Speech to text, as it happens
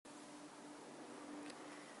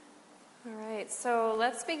All right, so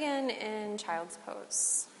let's begin in child's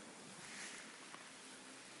pose.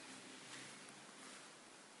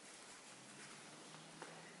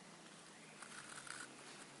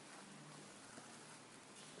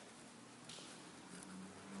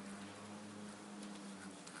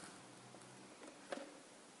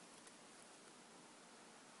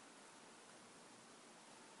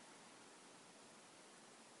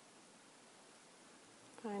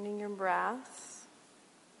 Finding your breath.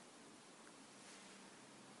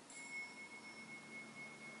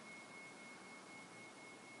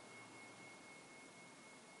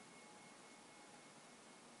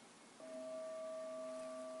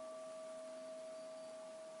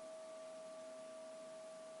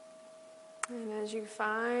 And as you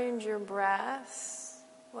find your breath,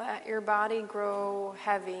 let your body grow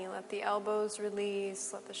heavy. Let the elbows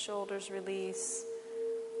release, let the shoulders release.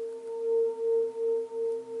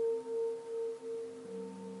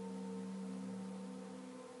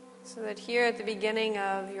 So that here at the beginning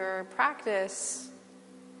of your practice,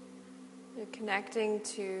 you're connecting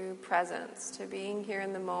to presence, to being here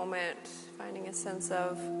in the moment, finding a sense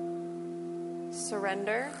of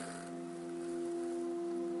surrender.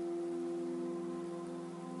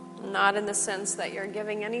 Not in the sense that you're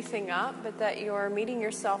giving anything up, but that you're meeting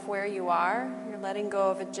yourself where you are. You're letting go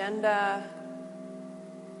of agenda.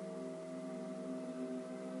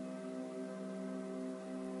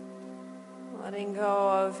 Letting go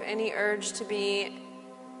of any urge to be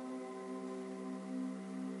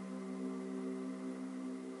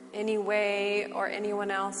any way or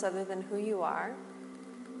anyone else other than who you are.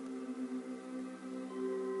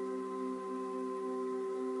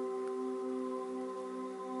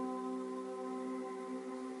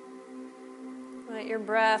 Let your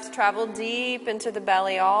breath travel deep into the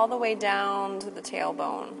belly, all the way down to the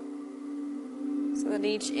tailbone. So that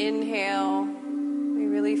each inhale, we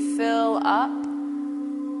really fill up.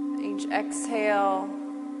 Each exhale,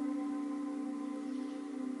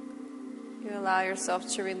 you allow yourself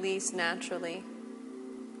to release naturally.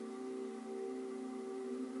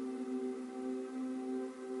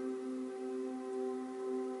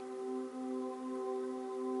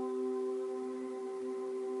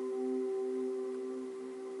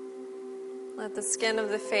 Let the skin of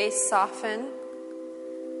the face soften.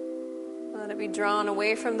 Let it be drawn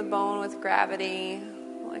away from the bone with gravity.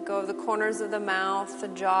 Let go of the corners of the mouth, the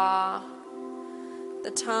jaw,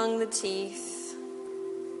 the tongue, the teeth.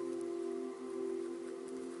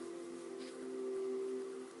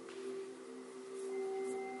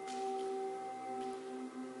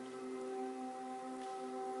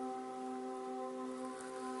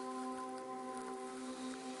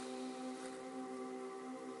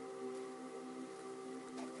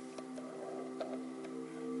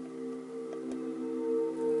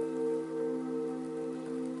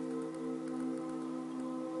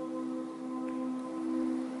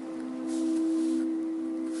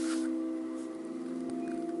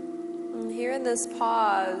 Here in this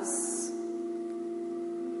pause,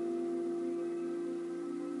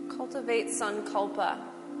 cultivate sankalpa,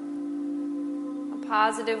 a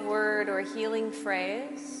positive word or healing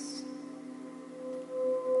phrase.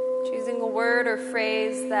 Choosing a word or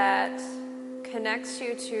phrase that connects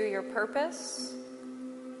you to your purpose,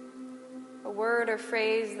 a word or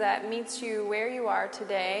phrase that meets you where you are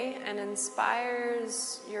today and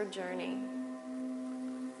inspires your journey.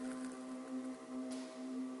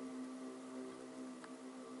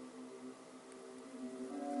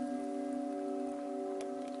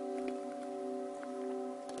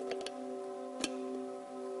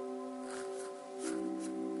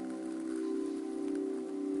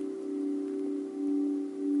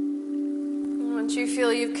 Once you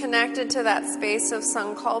feel you've connected to that space of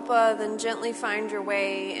sankalpa, then gently find your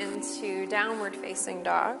way into downward facing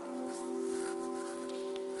dog.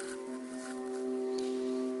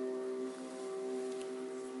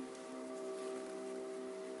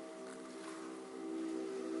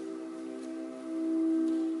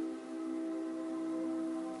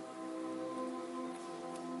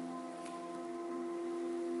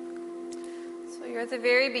 So you're at the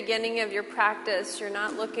very beginning of your practice. You're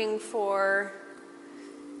not looking for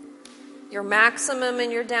your maximum in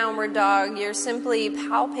your downward dog. You're simply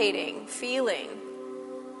palpating, feeling.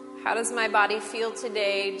 How does my body feel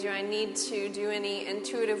today? Do I need to do any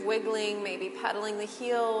intuitive wiggling, maybe pedaling the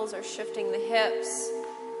heels or shifting the hips?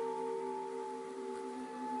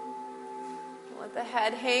 Let the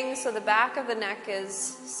head hang so the back of the neck is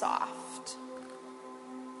soft.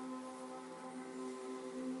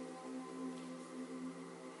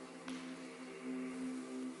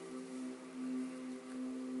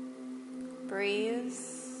 Breathe.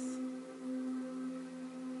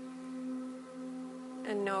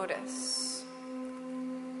 and notice.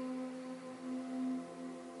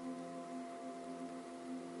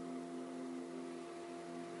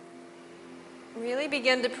 Really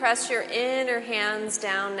begin to press your inner hands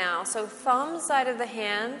down now. So thumb side of the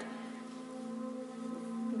hand,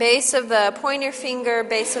 base of the pointer finger,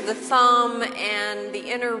 base of the thumb, and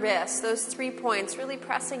the inner wrist. Those 3 points really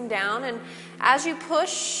pressing down. And as you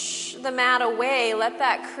push the mat away, let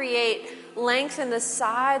that create length in the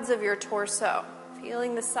sides of your torso.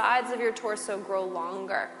 Feeling the sides of your torso grow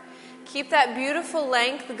longer. Keep that beautiful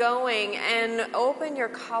length going and open your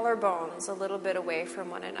collarbones a little bit away from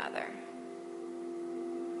one another.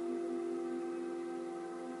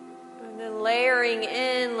 And then layering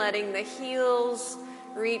in, letting the heels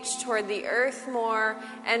reach toward the earth more,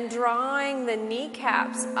 and drawing the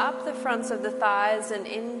kneecaps up the fronts of the thighs and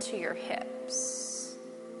into your hips.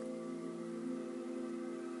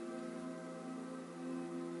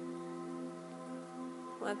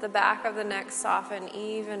 Let the back of the neck soften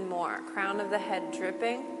even more, crown of the head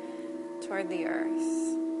dripping toward the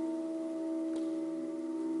earth.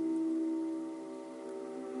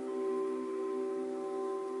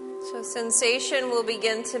 So sensation will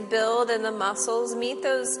begin to build in the muscles. Meet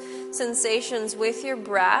those sensations with your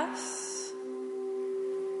breath.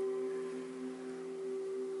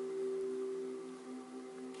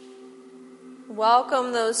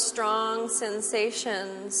 Welcome those strong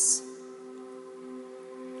sensations.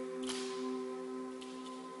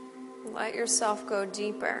 Let yourself go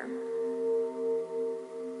deeper.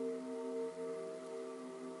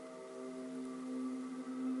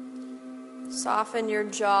 Soften your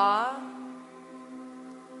jaw.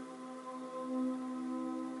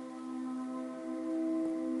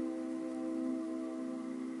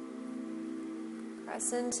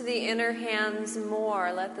 Press into the inner hands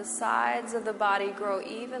more. Let the sides of the body grow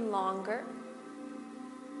even longer.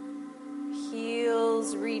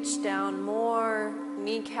 Heels reach down more.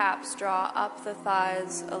 Kneecaps draw up the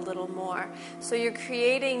thighs a little more. So you're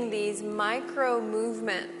creating these micro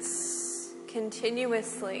movements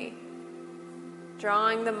continuously,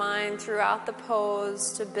 drawing the mind throughout the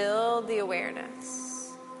pose to build the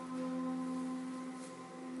awareness.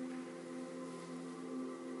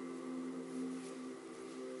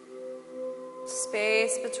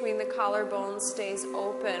 Space between the collarbones stays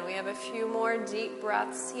open. We have a few more deep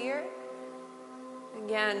breaths here.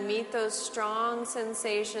 Again, meet those strong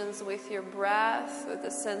sensations with your breath, with a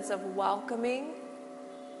sense of welcoming.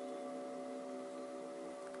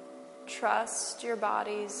 Trust your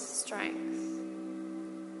body's strength.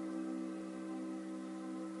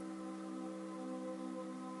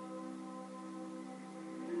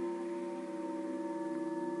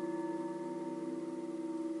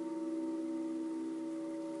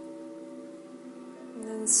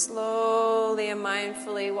 Slowly and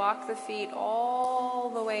mindfully walk the feet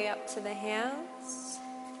all the way up to the hands.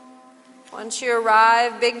 Once you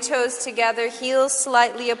arrive, big toes together, heels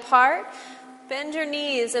slightly apart. Bend your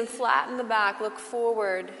knees and flatten the back. Look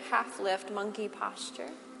forward, half lift, monkey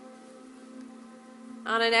posture.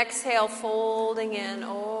 On an exhale, folding in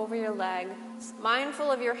over your legs. Mindful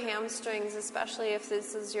of your hamstrings, especially if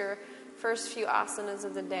this is your first few asanas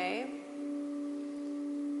of the day.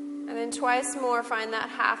 And then twice more, find that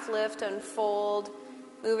half lift, unfold,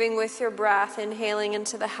 moving with your breath, inhaling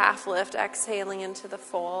into the half lift, exhaling into the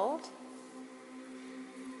fold.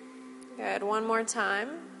 Good, one more time.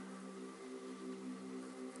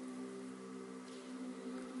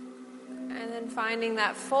 And then finding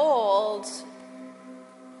that fold,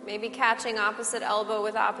 maybe catching opposite elbow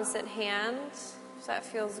with opposite hand, if that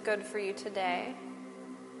feels good for you today.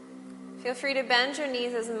 Feel free to bend your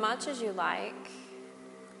knees as much as you like.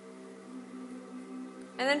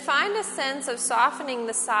 And then find a sense of softening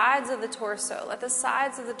the sides of the torso. Let the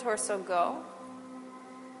sides of the torso go.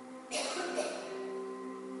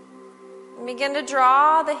 And begin to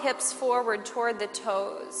draw the hips forward toward the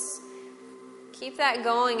toes. Keep that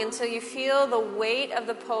going until you feel the weight of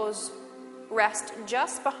the pose rest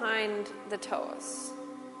just behind the toes.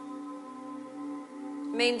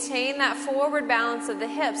 Maintain that forward balance of the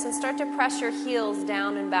hips and start to press your heels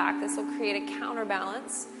down and back. This will create a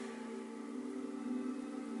counterbalance.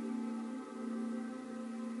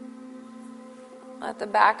 Let the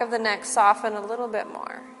back of the neck soften a little bit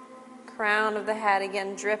more. Crown of the head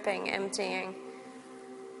again dripping, emptying.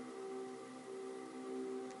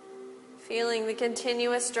 Feeling the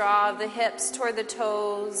continuous draw of the hips toward the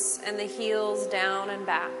toes and the heels down and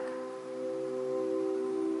back.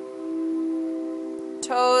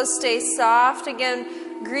 Toes stay soft.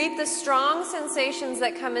 Again, greet the strong sensations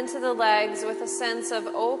that come into the legs with a sense of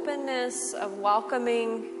openness, of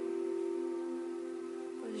welcoming.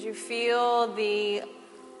 As you feel the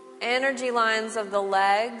energy lines of the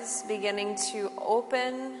legs beginning to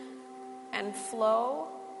open and flow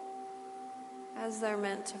as they're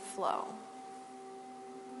meant to flow.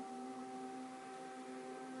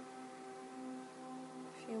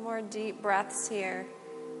 A few more deep breaths here.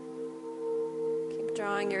 Keep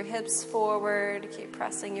drawing your hips forward, keep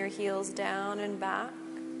pressing your heels down and back.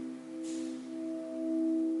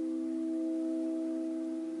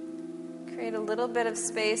 Create a little bit of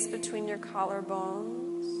space between your collarbones.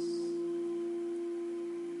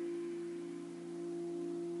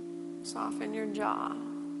 Soften your jaw.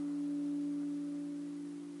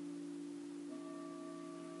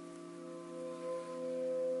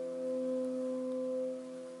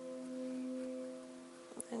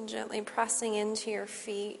 And gently pressing into your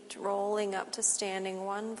feet, rolling up to standing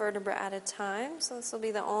one vertebra at a time. So this will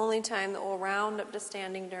be the only time that we'll round up to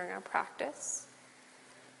standing during our practice.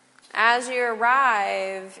 As you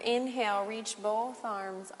arrive, inhale, reach both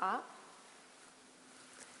arms up.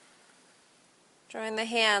 Join the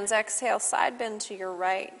hands, exhale, side bend to your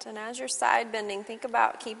right. And as you're side bending, think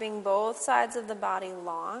about keeping both sides of the body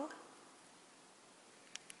long.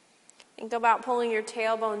 Think about pulling your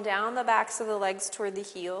tailbone down the backs of the legs toward the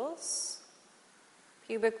heels.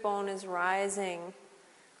 Pubic bone is rising.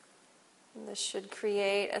 And this should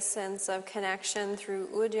create a sense of connection through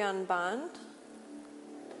Uddiyana Bandha.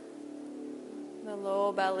 The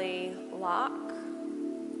low belly lock.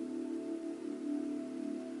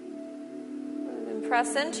 And then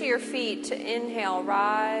press into your feet to inhale,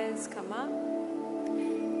 rise, come up.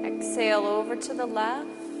 Exhale over to the left.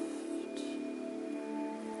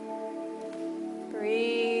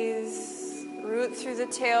 Breathe, root through the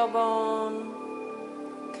tailbone.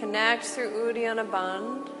 Connect through Uddiyana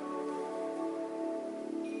Bandha.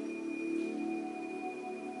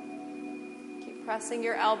 Pressing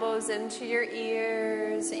your elbows into your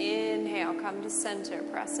ears. Inhale, come to center.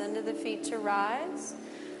 Press into the feet to rise.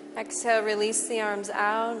 Exhale, release the arms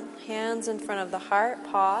out. Hands in front of the heart.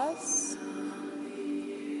 Pause.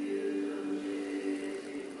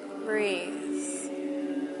 Breathe.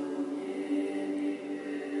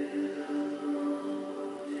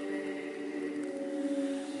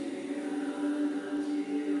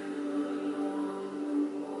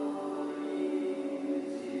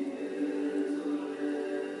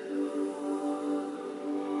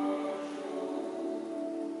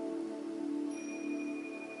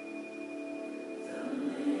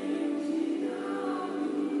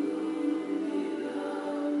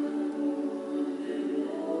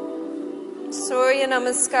 Surya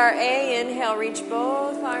Namaskar A. Inhale, reach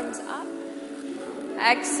both arms up.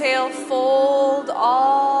 Exhale, fold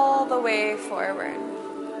all the way forward.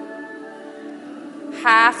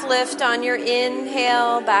 Half lift on your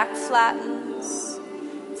inhale, back flattens.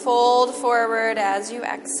 Fold forward as you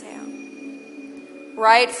exhale.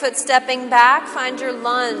 Right foot stepping back, find your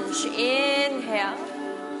lunge. Inhale.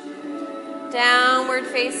 Downward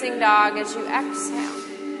facing dog as you exhale.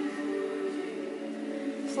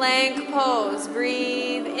 Plank pose,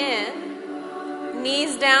 breathe in.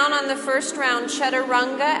 Knees down on the first round,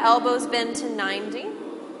 chaturanga, elbows bend to 90.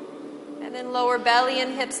 And then lower belly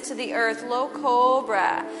and hips to the earth, low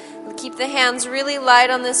cobra. We'll keep the hands really light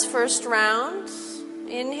on this first round.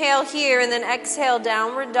 Inhale here and then exhale,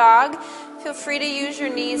 downward dog. Feel free to use your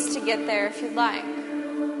knees to get there if you'd like.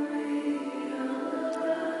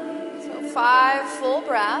 So 5 full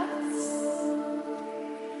breaths.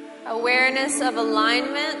 Awareness of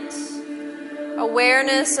alignment,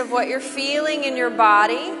 awareness of what you're feeling in your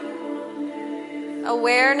body,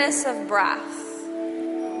 awareness of breath.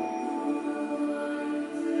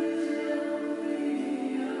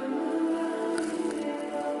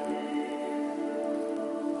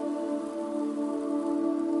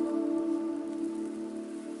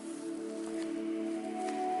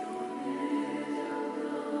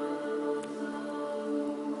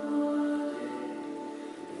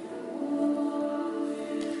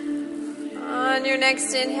 On your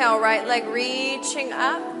next inhale, right leg reaching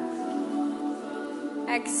up.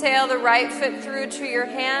 Exhale the right foot through to your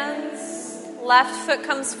hands. Left foot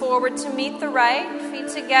comes forward to meet the right. Feet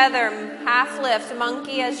together, half lift,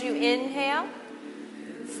 monkey as you inhale.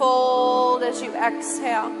 Fold as you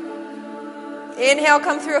exhale. Inhale,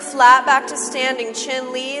 come through a flat back to standing.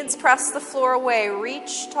 Chin leads, press the floor away.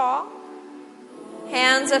 Reach tall.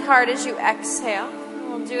 Hands at heart as you exhale.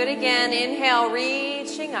 We'll do it again. Inhale,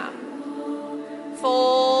 reaching up.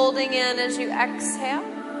 Folding in as you exhale.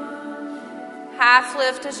 Half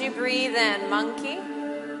lift as you breathe in, monkey.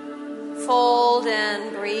 Fold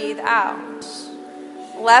in, breathe out.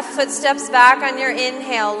 Left foot steps back on your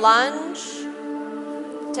inhale, lunge.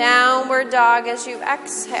 Downward dog as you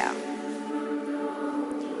exhale.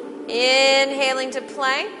 Inhaling to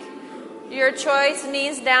plank. Your choice,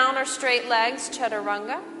 knees down or straight legs,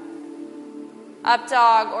 chaturanga. Up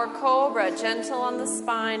dog or cobra, gentle on the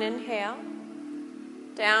spine, inhale.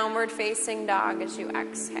 Downward facing dog as you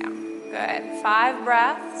exhale. Good. 5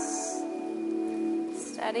 breaths.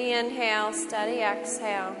 Steady inhale, steady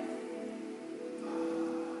exhale.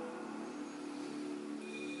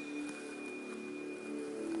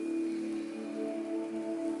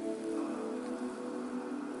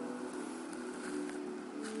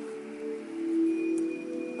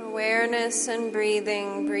 Awareness and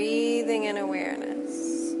breathing, breathing and awareness.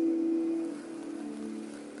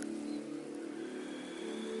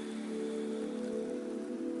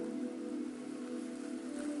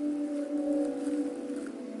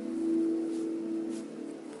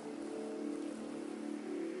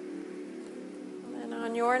 And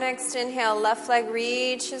on your next inhale, left leg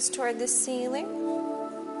reaches toward the ceiling.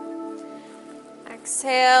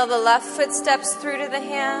 Exhale, the left foot steps through to the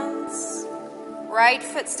hands. Right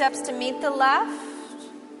foot steps to meet the left.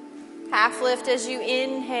 Half lift as you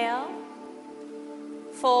inhale.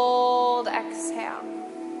 Fold, exhale.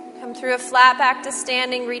 Come through a flat back to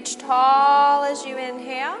standing. Reach tall as you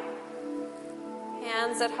inhale.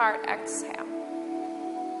 Hands at heart, exhale.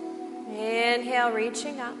 Inhale,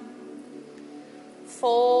 reaching up.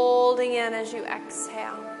 Folding in as you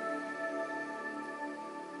exhale.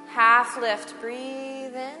 Half lift,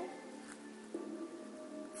 breathe in.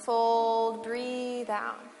 Fold, breathe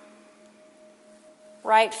out.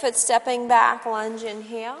 Right foot stepping back, lunge,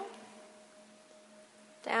 inhale.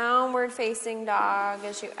 Downward facing dog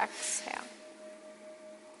as you exhale.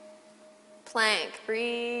 Plank,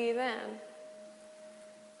 breathe in.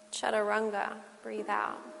 Chaturanga, breathe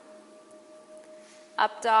out.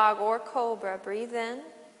 Up dog or cobra, breathe in.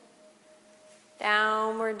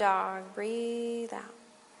 Downward dog, breathe out.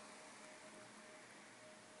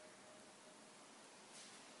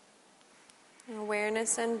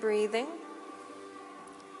 Awareness and breathing.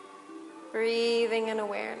 Breathing and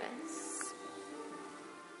awareness.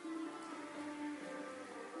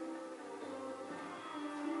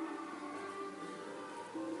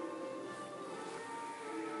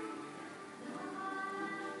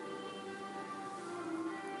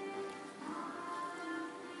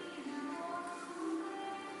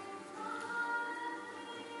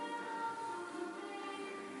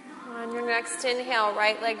 On your next inhale,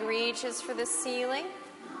 right leg reaches for the ceiling.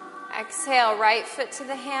 Exhale, right foot to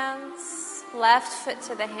the hands, left foot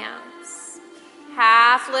to the hands.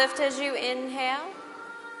 Half lift as you inhale.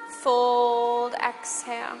 Fold,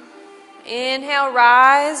 exhale. Inhale,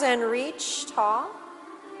 rise and reach tall.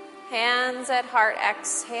 Hands at heart,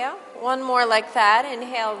 exhale. One more like that.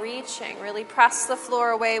 Inhale, reaching. Really press the floor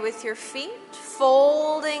away with your feet.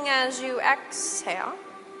 Folding as you exhale.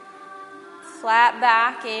 Flat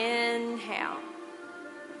back, inhale.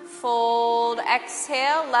 Fold,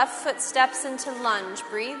 exhale. Left foot steps into lunge.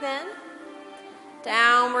 Breathe in.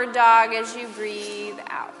 Downward dog as you breathe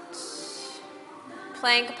out.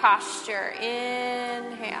 Plank posture,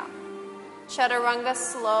 inhale. Chaturanga,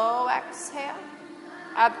 slow exhale.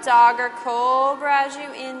 Up dog or cobra as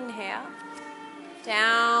you inhale.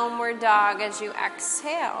 Downward dog as you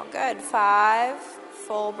exhale. Good. 5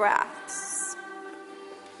 full breaths.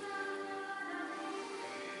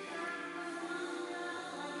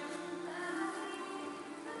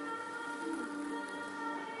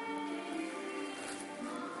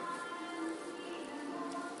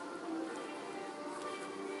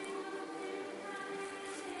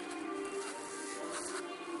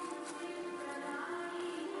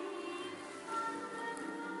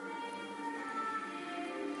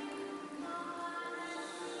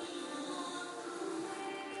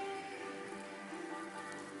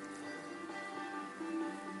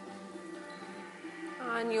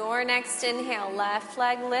 On your next inhale, left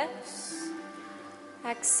leg lifts.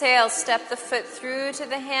 Exhale, step the foot through to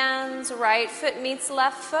the hands. Right foot meets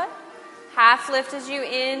left foot. Half lift as you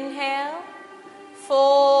inhale.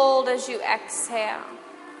 Fold as you exhale.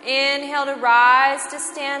 Inhale to rise to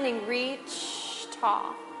standing. Reach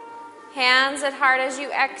tall. Hands at heart as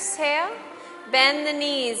you exhale. Bend the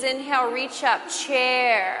knees. Inhale, reach up.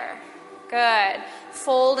 Chair. Good.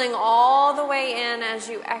 Folding all the way in as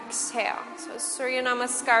you exhale. So Surya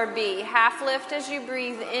Namaskar B. Half lift as you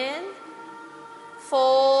breathe in.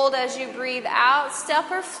 Fold as you breathe out. Step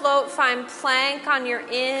or float. Find plank on your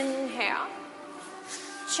inhale.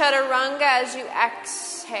 Chaturanga as you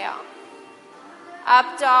exhale.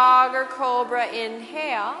 Up dog or cobra.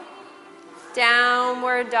 Inhale.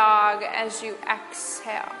 Downward dog as you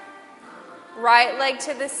exhale. Right leg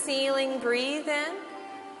to the ceiling. Breathe in.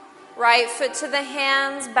 Right foot to the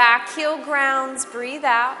hands, back heel grounds, breathe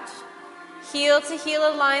out. Heel to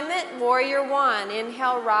heel alignment, warrior one.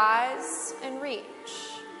 Inhale, rise and reach.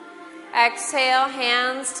 Exhale,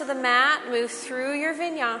 hands to the mat, move through your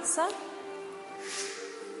vinyasa.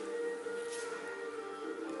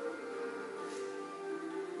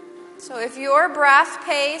 So if your breath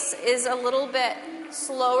pace is a little bit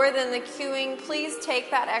slower than the cueing, please take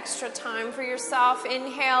that extra time for yourself.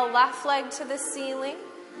 Inhale, left leg to the ceiling.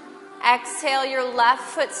 Exhale, your left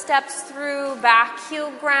foot steps through, back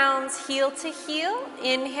heel grounds, heel to heel.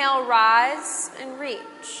 Inhale, rise and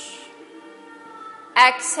reach.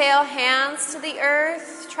 Exhale, hands to the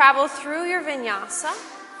earth, travel through your vinyasa.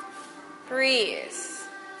 Breathe.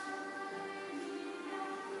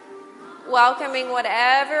 Welcoming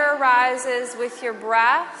whatever arises with your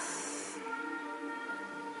breath,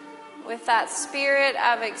 with that spirit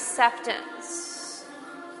of acceptance.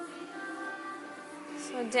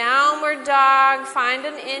 So downward dog, find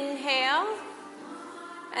an inhale,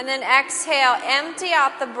 and then exhale, empty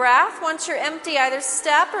out the breath. Once you're empty, either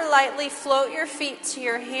step or lightly float your feet to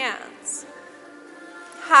your hands.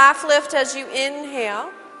 Half lift as you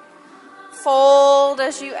inhale, fold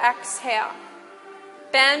as you exhale.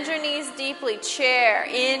 Bend your knees deeply, chair,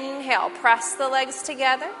 inhale, press the legs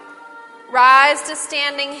together. Rise to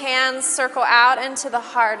standing, hands circle out into the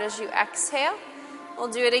heart as you exhale. We'll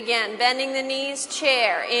do it again, bending the knees,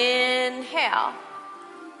 chair, inhale.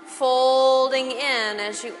 Folding in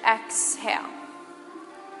as you exhale.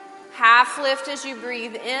 Half lift as you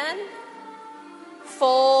breathe in.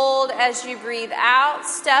 Fold as you breathe out.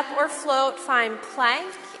 Step or float, find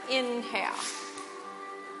plank, inhale.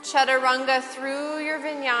 Chaturanga through your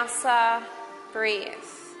vinyasa, breathe.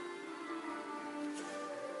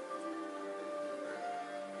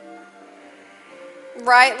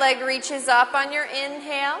 Right leg reaches up on your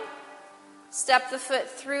inhale. Step the foot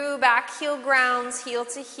through, back heel grounds, heel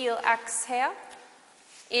to heel, exhale.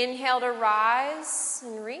 Inhale to rise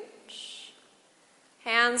and reach.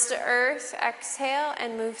 Hands to earth, exhale,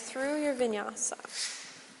 and move through your vinyasa.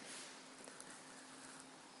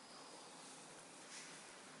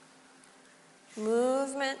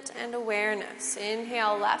 Movement and awareness.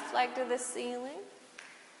 Inhale, left leg to the ceiling.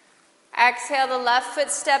 Exhale, the left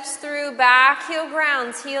foot steps through, back heel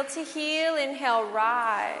grounds, heel to heel. Inhale,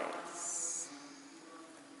 rise.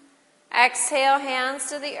 Exhale, hands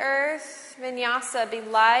to the earth. Vinyasa, be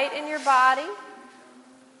light in your body,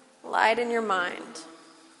 light in your mind.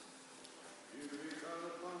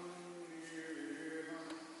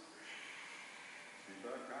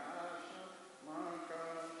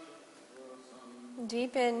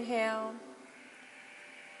 Deep inhale.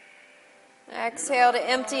 Exhale to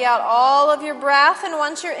empty out all of your breath, and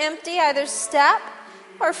once you're empty, either step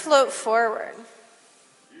or float forward.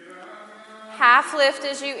 Half lift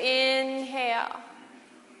as you inhale.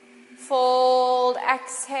 Fold,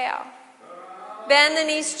 exhale. Bend the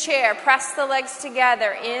knees, chair, press the legs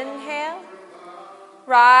together. Inhale.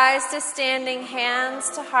 Rise to standing, hands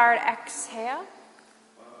to heart, exhale.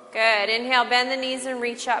 Good. Inhale, bend the knees and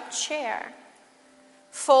reach up, chair.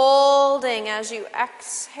 Folding as you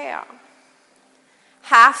exhale.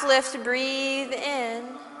 Half lift, breathe in.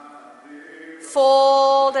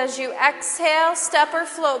 Fold as you exhale. Step or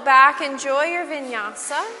float back. Enjoy your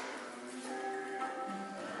vinyasa.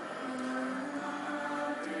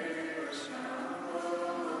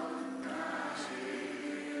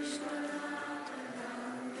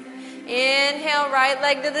 Inhale, right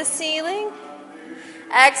leg to the ceiling.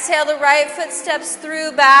 Exhale, the right foot steps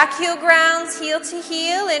through, back heel grounds, heel to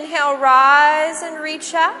heel. Inhale, rise and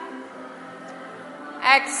reach up.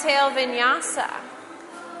 Exhale, vinyasa.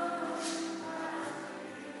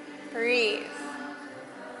 Breathe.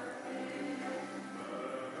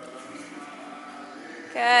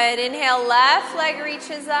 Good. Inhale, left leg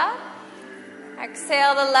reaches up.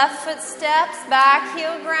 Exhale, the left foot steps, back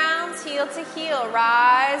heel grounds, heel to heel,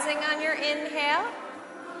 rising on your inhale.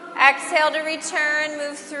 Exhale to return,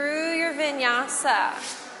 move through your vinyasa.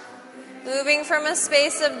 Moving from a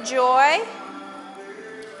space of joy.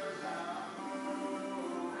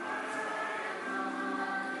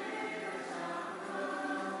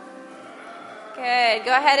 Good.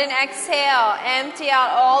 Go ahead and exhale. Empty out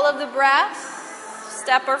all of the breath.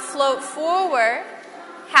 Step or float forward.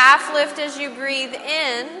 Half lift as you breathe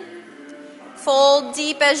in. Fold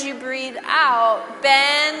deep as you breathe out.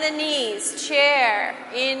 Bend the knees. Chair.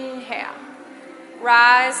 Inhale.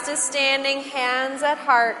 Rise to standing, hands at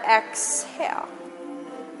heart. Exhale.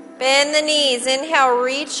 Bend the knees. Inhale,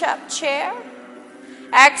 reach up, chair.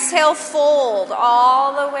 Exhale, fold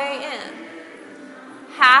all the way in.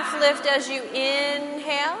 Half lift as you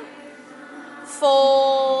inhale.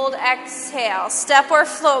 Fold, exhale. Step or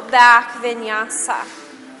float back, vinyasa.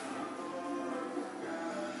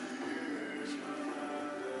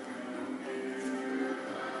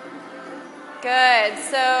 Good.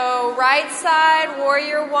 So right side,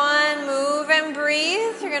 warrior one, move and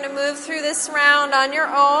breathe. You're going to move through this round on your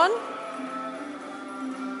own.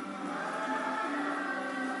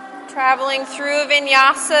 Traveling through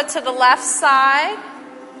vinyasa to the left side.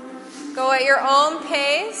 Go at your own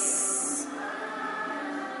pace.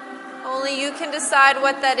 Only you can decide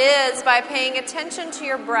what that is by paying attention to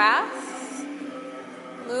your breath.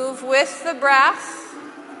 Move with the breath,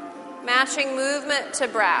 matching movement to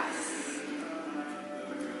breath.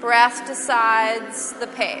 Breath decides the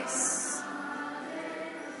pace.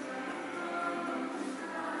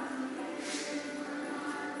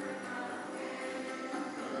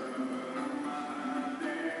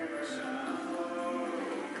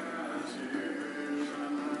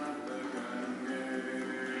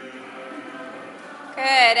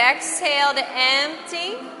 Good. Exhale to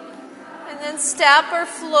empty. And then step or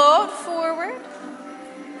float forward.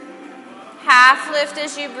 Half lift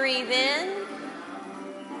as you breathe in.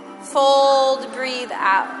 Fold, breathe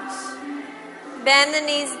out. Bend the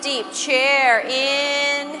knees deep. Chair.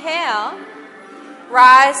 Inhale.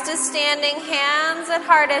 Rise to standing, hands at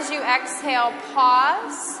heart as you exhale.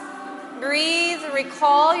 Pause. Breathe.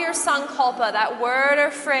 Recall your sankalpa, that word or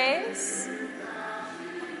phrase.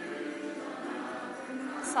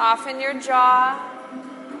 Soften your jaw.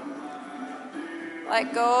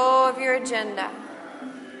 Let go of your agenda.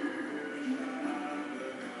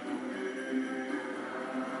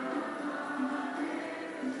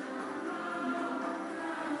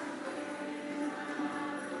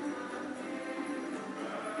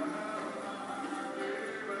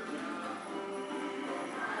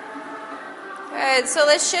 Good. So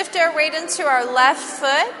let's shift our weight into our left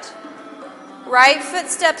foot. Right foot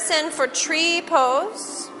steps in for tree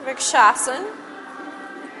pose, Vrikshasana.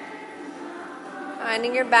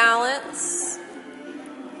 Finding your balance.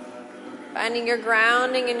 Finding your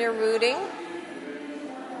grounding and your rooting.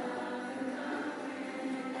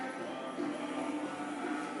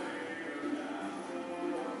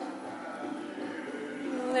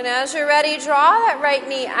 And as you're ready, draw that right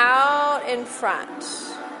knee out in front.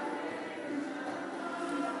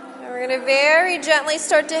 We're going to very gently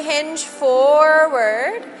start to hinge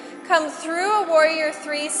forward, come through a warrior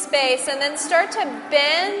three space, and then start to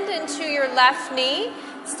bend into your left knee,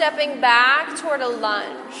 stepping back toward a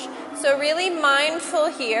lunge. So really mindful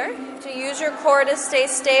here to use your core to stay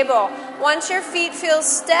stable. Once your feet feel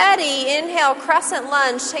steady, inhale, crescent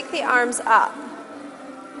lunge, take the arms up.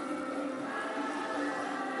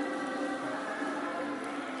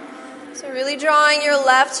 So really drawing your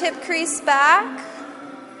left hip crease back.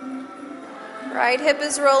 Right hip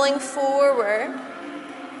is rolling forward.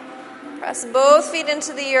 Press both feet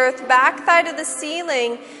into the earth, back thigh to the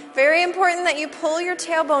ceiling. Very important that you pull your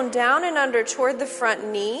tailbone down and under toward the front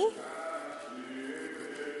knee.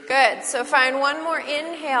 Good. So find one more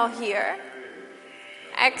inhale here.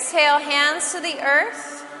 Exhale, hands to the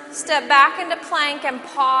earth. Step back into plank and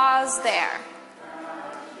pause there.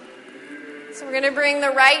 So we're going to bring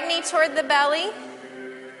the right knee toward the belly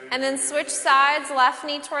and then switch sides, left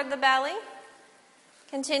knee toward the belly.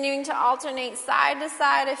 Continuing to alternate side to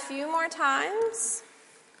side a few more times.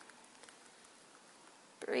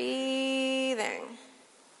 Breathing.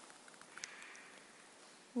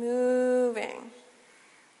 Moving.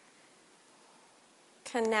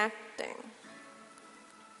 Connecting.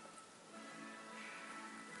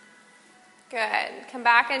 Good. Come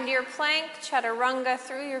back into your plank, chaturanga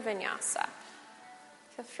through your vinyasa.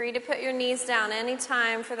 Feel free to put your knees down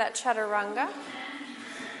anytime for that chaturanga.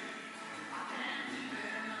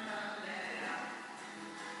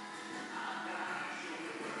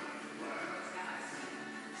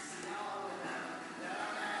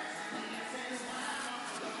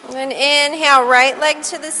 And inhale, right leg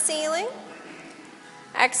to the ceiling.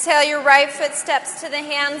 Exhale, your right foot steps to the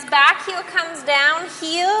hands. Back heel comes down,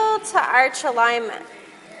 heel to arch alignment.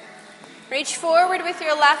 Reach forward with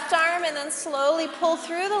your left arm and then slowly pull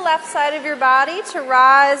through the left side of your body to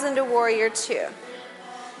rise into warrior two.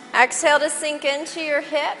 Exhale to sink into your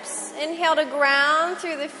hips. Inhale to ground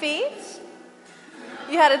through the feet.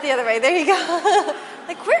 You had it the other way. There you go.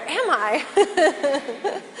 Like, where am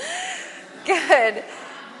I? Good.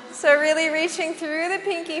 So really reaching through the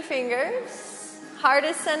pinky fingers. Heart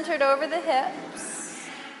is centered over the hips.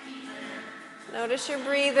 Notice your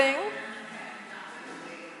breathing.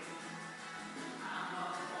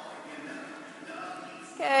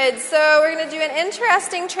 Good. So we're going to do an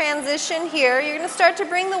interesting transition here. You're going to start to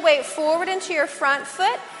bring the weight forward into your front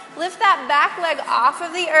foot. Lift that back leg off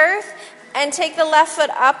of the earth and take the left foot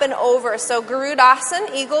up and over. So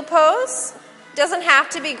Garudasana, eagle pose. Doesn't have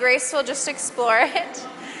to be graceful, just explore it.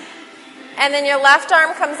 And then your left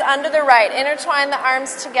arm comes under the right. Intertwine the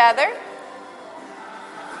arms together.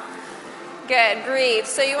 Good, breathe.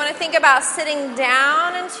 So you want to think about sitting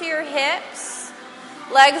down into your hips.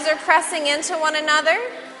 Legs are pressing into one another.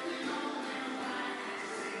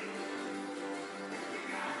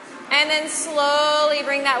 And then slowly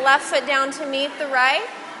bring that left foot down to meet the right.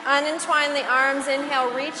 Unentwine the arms.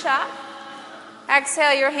 Inhale, reach up.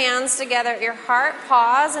 Exhale your hands together at your heart.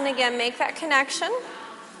 Pause, and again, make that connection.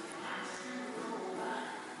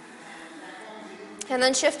 And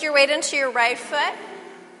then shift your weight into your right foot.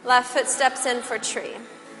 Left foot steps in for tree.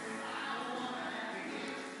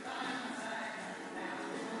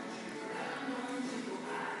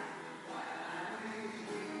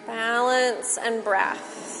 Balance and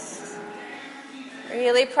breath.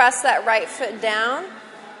 Really press that right foot down.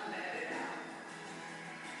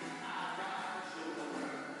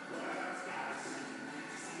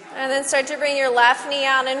 And then start to bring your left knee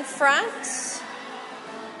out in front.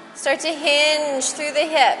 Start to hinge through the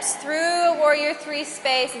hips, through a warrior three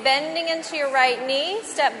space, bending into your right knee.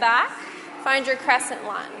 Step back. Find your crescent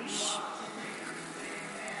lunge.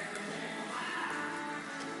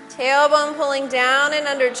 Tailbone pulling down and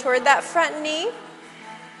under toward that front knee.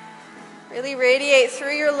 Really radiate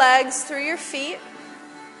through your legs, through your feet.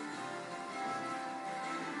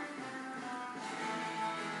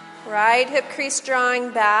 Right hip crease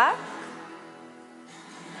drawing back.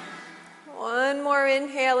 One more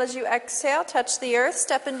inhale as you exhale. Touch the earth.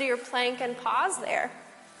 Step into your plank and pause there.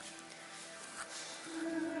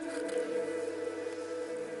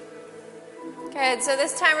 Good. So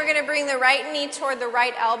this time we're going to bring the right knee toward the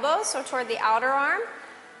right elbow, so toward the outer arm.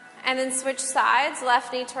 And then switch sides.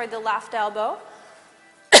 Left knee toward the left elbow.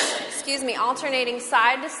 Excuse me. Alternating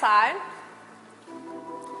side to side.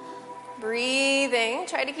 Breathing.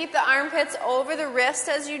 Try to keep the armpits over the wrist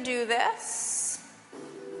as you do this.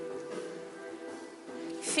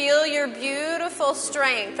 Feel your beautiful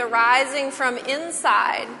strength arising from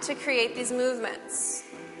inside to create these movements.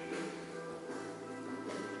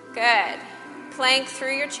 Good. Plank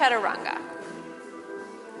through your chaturanga.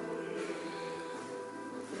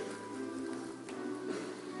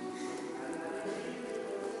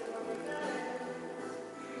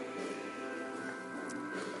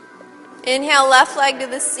 Inhale, left leg to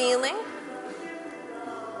the ceiling.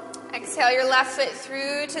 Exhale your left foot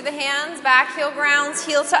through to the hands, back heel grounds,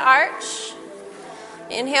 heel to arch.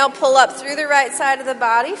 Inhale, pull up through the right side of the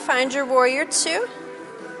body. Find your warrior two.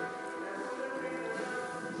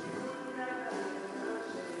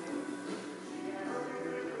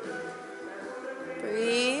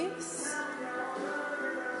 Breathe.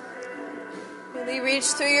 Really reach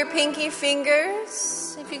through your pinky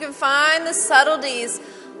fingers. If you can find the subtleties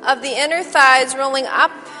of the inner thighs rolling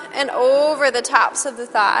up and over the tops of the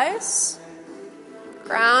thighs.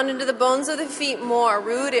 Ground into the bones of the feet more,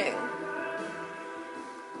 rooting.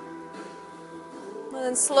 And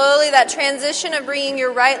then slowly that transition of bringing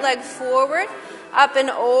your right leg forward, up and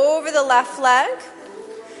over the left leg.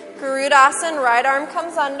 Garudasana, right arm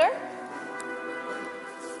comes under.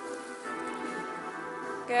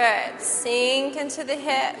 Good. Sink into the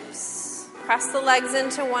hips. Press the legs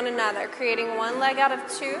into one another, creating one leg out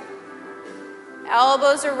of two.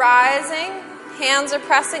 Elbows are rising. Hands are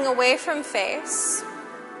pressing away from face.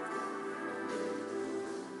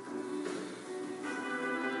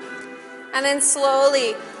 And then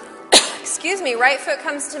slowly, right foot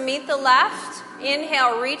comes to meet the left.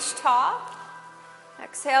 Inhale, reach tall.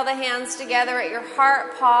 Exhale the hands together at your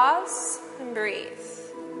heart. Pause and breathe.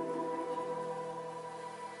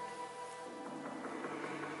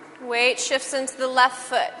 Weight shifts into the left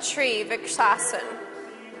foot. Tree, Vrikshasana.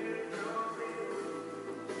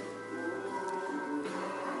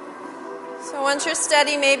 So once you're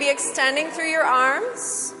steady, maybe extending through your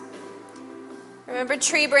arms. Remember,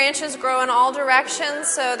 tree branches grow in all directions,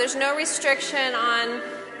 so there's no restriction on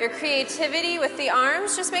your creativity with the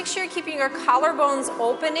arms. Just make sure you're keeping your collarbones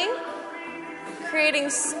opening, creating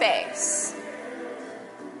space.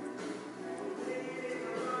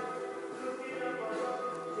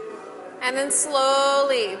 And then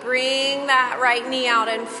slowly bring that right knee out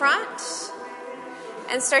in front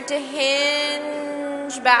and start to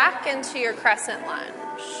hinge back into your crescent lunge.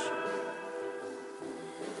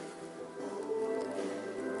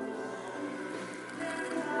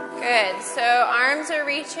 Good. So arms are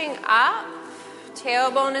reaching up.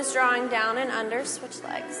 Tailbone is drawing down and under. Switch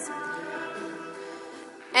legs.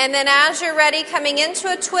 And then as you're ready, coming into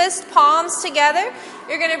a twist, palms together,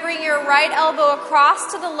 you're going to bring your right elbow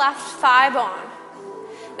across to the left thigh bone.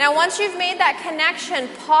 Now once you've made that connection,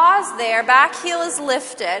 pause there, back heel is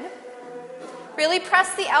lifted. Really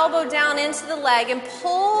press the elbow down into the leg and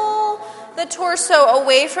pull the torso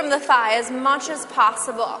away from the thigh as much as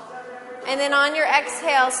possible. And then on your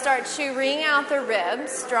exhale, start to wring out the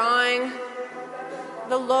ribs, drawing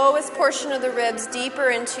the lowest portion of the ribs deeper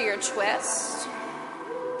into your twist.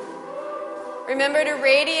 Remember to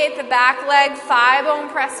radiate the back leg, thigh bone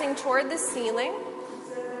pressing toward the ceiling.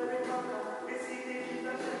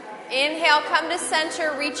 Inhale, come to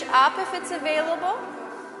center, reach up if it's available.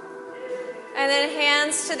 And then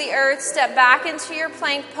hands to the earth, step back into your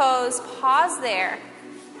plank pose, pause there.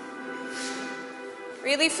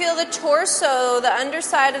 Really feel the torso, the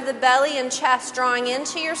underside of the belly and chest drawing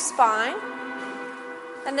into your spine.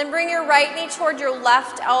 And then bring your right knee toward your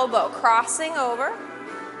left elbow, crossing over.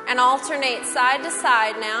 And alternate side to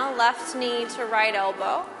side now, left knee to right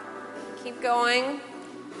elbow. Keep going.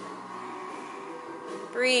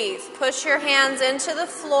 Breathe. Push your hands into the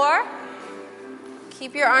floor.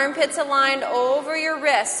 Keep your armpits aligned over your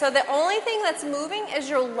wrists. So the only thing that's moving is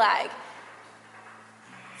your leg.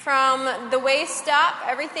 From the waist up,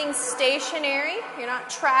 everything's stationary. You're not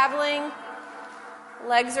traveling.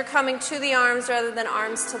 Legs are coming to the arms rather than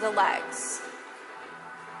arms to the legs.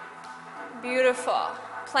 Beautiful.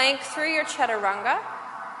 Plank through your chaturanga,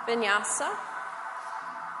 vinyasa.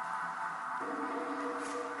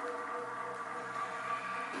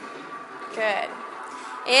 Good.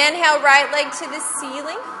 Inhale, right leg to the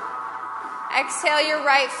ceiling. Exhale, your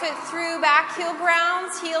right foot through, back heel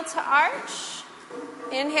grounds, heel to arch.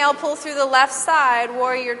 Inhale, pull through the left side,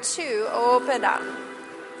 warrior two, open up.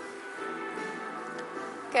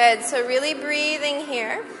 Good, so really breathing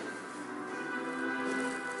here.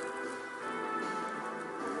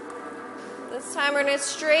 This time we're going to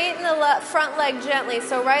straighten the front leg gently,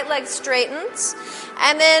 so right leg straightens.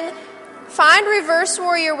 And then find reverse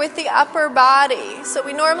warrior with the upper body. So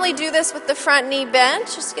we normally do this with the front knee bent,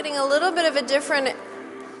 just getting a little bit of a different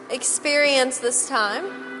experience this time.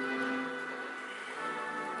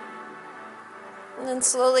 And then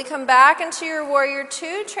slowly come back into your warrior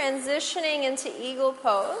two, transitioning into eagle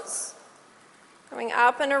pose. Coming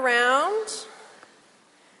up and around.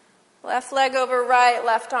 Left leg over right,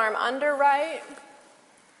 left arm under right.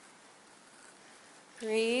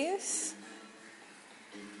 Breathe.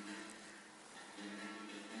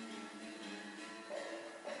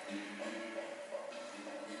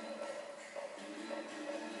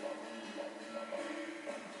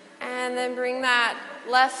 And then bring that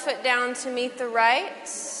left foot down to meet the right.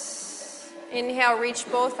 Inhale,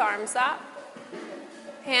 reach both arms up.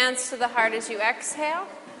 Hands to the heart as you exhale.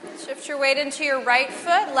 Shift your weight into your right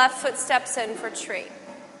foot. Left foot steps in for tree.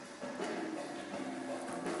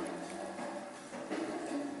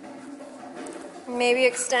 Maybe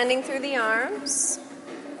extending through the arms.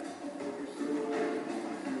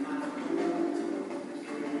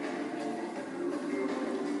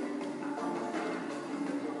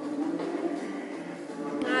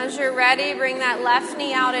 As you're ready, bring that left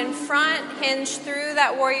knee out in front. Hinge through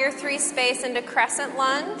that warrior three space into crescent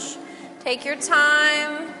lunge. Take your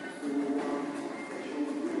time.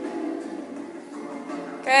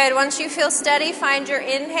 Good. Once you feel steady, find your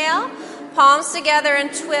inhale. Palms together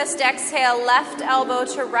and twist. Exhale, left elbow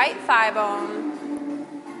to right thigh bone.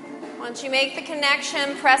 Once you make the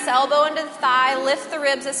connection, press elbow into the thigh. Lift the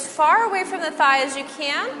ribs as far away from the thigh as you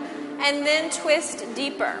can. And then twist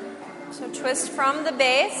deeper. So twist from the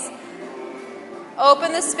base.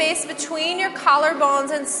 Open the space between your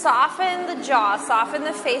collarbones and soften the jaw, soften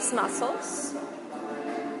the face muscles.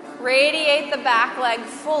 Radiate the back leg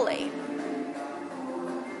fully.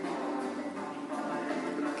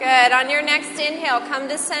 Good. On your next inhale, come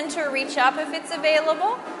to center, reach up if it's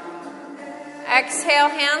available. Exhale,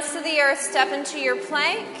 hands to the earth, step into your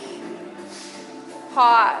plank.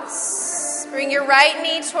 Pause. Bring your right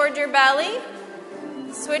knee toward your belly.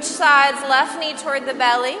 Switch sides, left knee toward the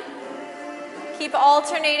belly. Keep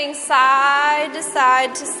alternating side to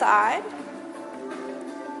side to side.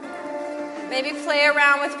 Maybe play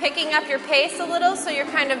around with picking up your pace a little so you're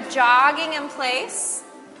kind of jogging in place.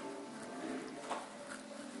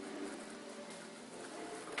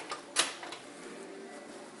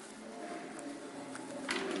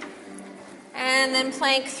 And then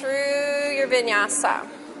plank through your vinyasa.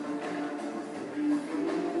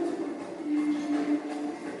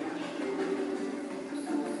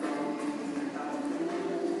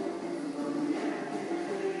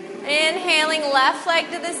 Inhaling left leg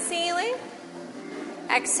to the ceiling.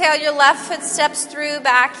 Exhale, your left foot steps through,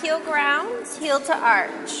 back heel grounds, heel to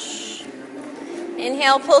arch.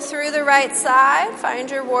 Inhale, pull through the right side,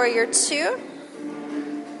 find your warrior two.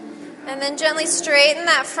 And then gently straighten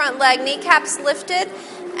that front leg, kneecaps lifted,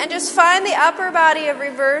 and just find the upper body of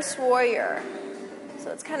reverse warrior.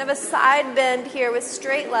 So it's kind of a side bend here with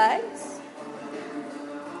straight legs.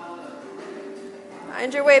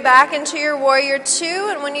 Find your way back into your warrior two,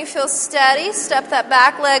 and when you feel steady, step that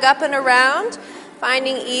back leg up and around,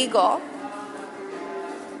 finding eagle.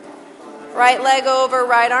 Right leg over,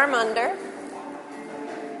 right arm under.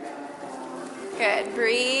 Good.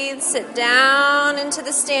 Breathe, sit down into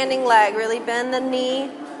the standing leg. Really bend the knee.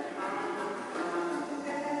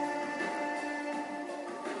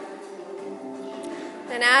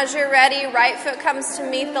 And as you're ready, right foot comes to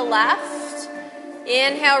meet the left.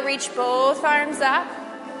 Inhale, reach both arms up.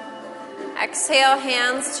 Exhale,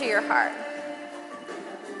 hands to your heart.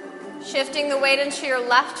 Shifting the weight into your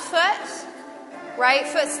left foot. Right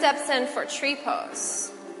foot steps in for tree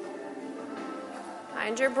pose.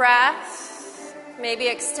 Find your breath. Maybe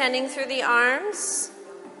extending through the arms.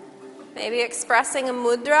 Maybe expressing a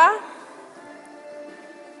mudra.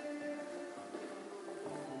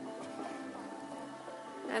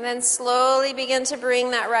 And then slowly begin to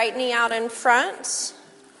bring that right knee out in front.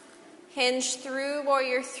 Hinge through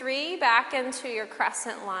warrior three, back into your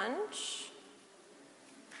crescent lunge.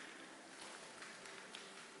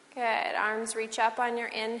 Good. Arms reach up on your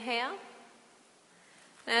inhale.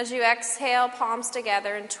 And as you exhale, palms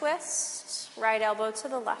together and twist. Right elbow to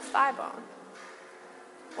the left thigh bone.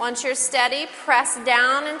 Once you're steady, press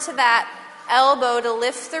down into that elbow to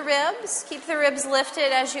lift the ribs. Keep the ribs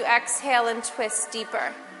lifted as you exhale and twist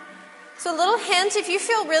deeper. So a little hint, if you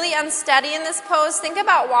feel really unsteady in this pose, think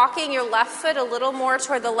about walking your left foot a little more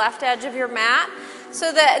toward the left edge of your mat,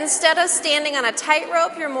 so that instead of standing on a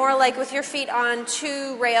tightrope, you're more like with your feet on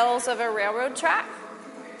two rails of a railroad track.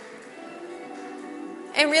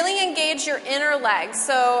 And really engage your inner leg.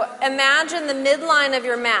 So imagine the midline of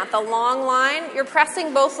your mat, the long line. You're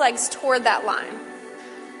pressing both legs toward that line.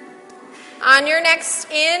 On your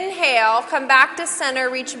next inhale, come back to center.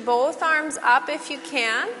 Reach both arms up if you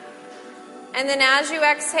can. And then as you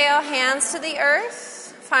exhale, hands to the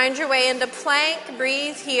earth. Find your way into plank.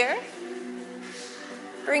 Breathe here.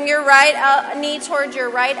 Bring your right knee toward your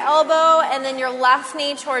right elbow, and then your left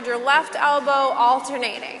knee toward your left elbow,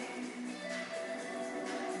 alternating.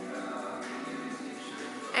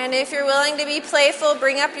 And if you're willing to be playful,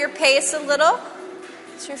 bring up your pace a little.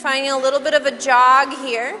 So you're finding a little bit of a jog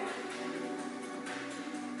here.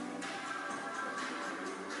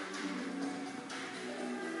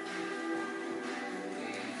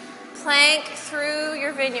 Plank through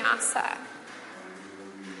your vinyasa.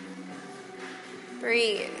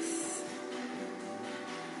 Breathe.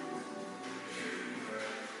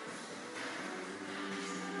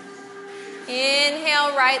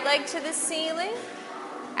 Inhale, right leg to the ceiling.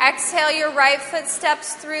 Exhale, your right foot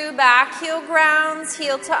steps through, back heel grounds,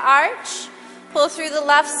 heel to arch. Pull through the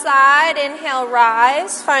left side. Inhale,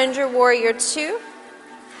 rise. Find your warrior two.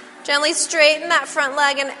 Gently straighten that front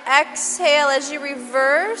leg and exhale as you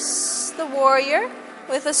reverse the warrior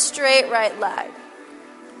with a straight right leg.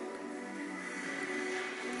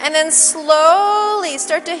 And then slowly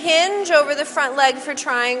start to hinge over the front leg for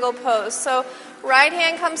triangle pose. So right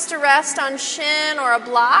hand comes to rest on shin or a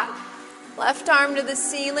block. Left arm to the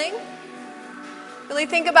ceiling. Really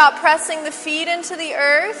think about pressing the feet into the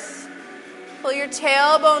earth. Pull your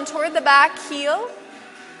tailbone toward the back heel.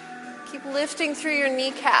 Keep lifting through your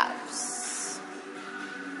kneecaps.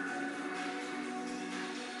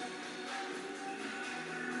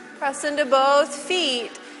 Press into both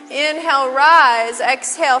feet. Inhale, rise.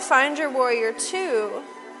 Exhale, find your warrior two.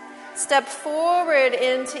 Step forward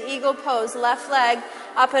into eagle pose. Left leg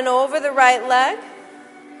up and over the right leg.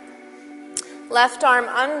 Left arm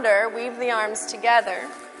under. Weave the arms together.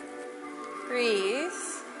 Breathe.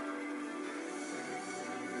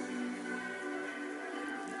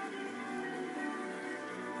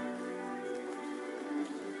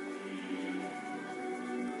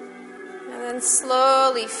 And then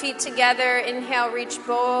slowly, feet together. Inhale, reach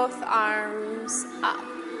both arms up.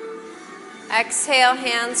 Exhale,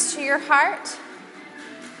 hands to your heart.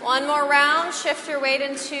 One more round. Shift your weight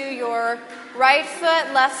into your right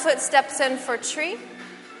foot. Left foot steps in for tree.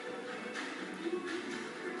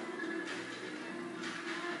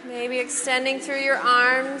 Maybe extending through your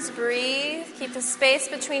arms. Breathe. Keep the space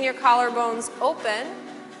between your collarbones open.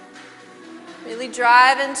 Really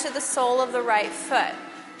drive into the sole of the right foot.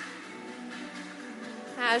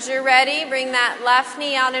 As you're ready, bring that left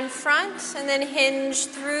knee out in front and then hinge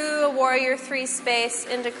through a warrior three space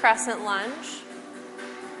into crescent lunge.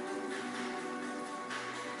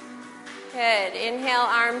 Good. Inhale,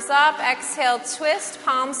 arms up. Exhale, twist,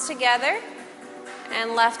 palms together.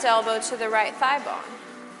 And left elbow to the right thigh bone.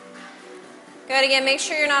 Good. Again, make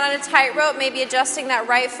sure you're not on a tightrope. Maybe adjusting that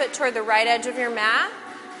right foot toward the right edge of your mat.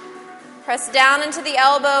 Press down into the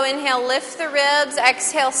elbow. Inhale, lift the ribs.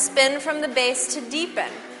 Exhale, spin from the base to deepen.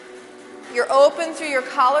 You're open through your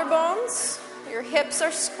collarbones. Your hips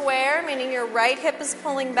are square, meaning your right hip is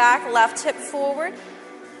pulling back, left hip forward.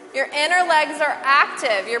 Your inner legs are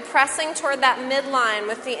active. You're pressing toward that midline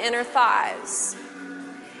with the inner thighs.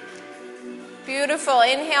 Beautiful.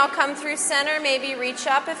 Inhale, come through center. Maybe reach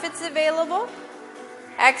up if it's available.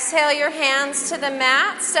 Exhale your hands to the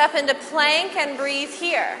mat. Step into plank and breathe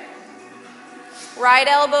here. Right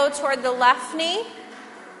elbow toward the left knee.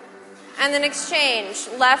 And then exchange.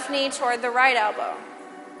 Left knee toward the right elbow.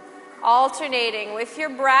 Alternating with your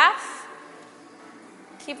breath.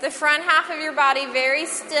 Keep the front half of your body very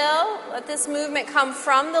still. Let this movement come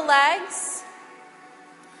from the legs.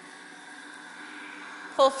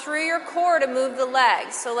 Pull through your core to move the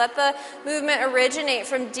legs. So let the movement originate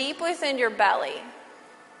from deep within your belly.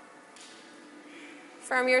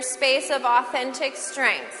 From your space of authentic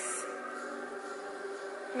strength.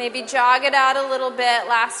 Maybe jog it out a little bit.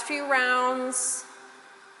 Last few rounds.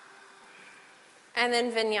 And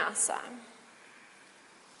then vinyasa.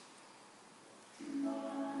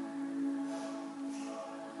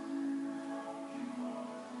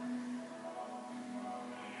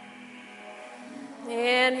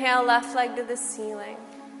 Inhale, left leg to the ceiling.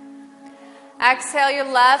 Exhale, your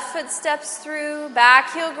left foot steps through.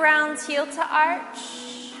 Back heel grounds, heel to arch.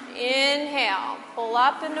 Inhale, pull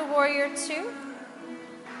up into warrior two.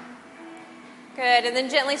 Good, and then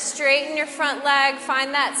gently straighten your front leg.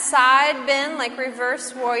 Find that side bend like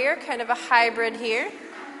reverse warrior, kind of a hybrid here.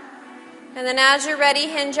 And then as you're ready,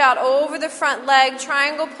 hinge out over the front leg,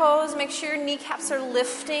 triangle pose. Make sure your kneecaps are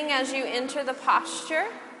lifting as you enter the posture.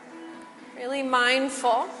 Really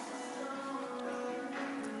mindful.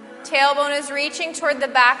 Tailbone is reaching toward the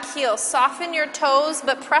back heel. Soften your toes,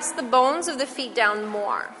 but press the bones of the feet down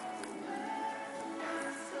more.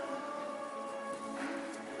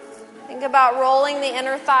 Think about rolling the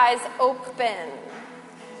inner thighs open.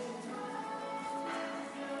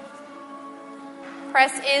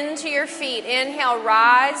 Press into your feet. Inhale,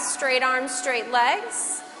 rise, straight arms, straight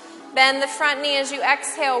legs. Bend the front knee as you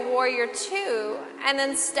exhale, warrior two. And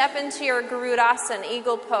then step into your Garudasana,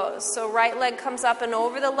 eagle pose. So right leg comes up and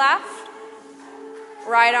over the left.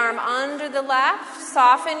 Right arm under the left.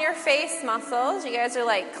 Soften your face muscles. You guys are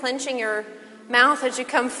like clenching your mouth as you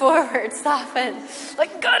come forward. Soften.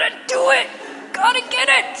 Like, gotta do it. Gotta get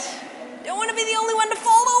it. Don't want to be the only one to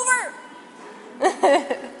fall over.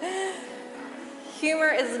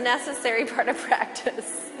 Humor is a necessary part of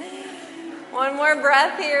practice. One more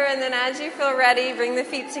breath here, and then as you feel ready, bring the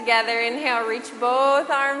feet together. Inhale, reach both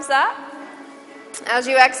arms up. As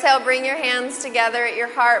you exhale, bring your hands together at your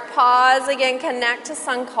heart. Pause again, connect to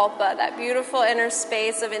Sankalpa, that beautiful inner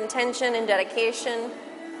space of intention and dedication.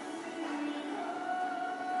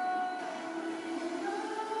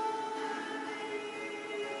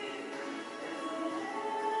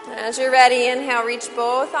 As you're ready, inhale, reach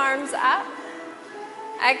both arms up.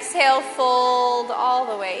 Exhale, fold all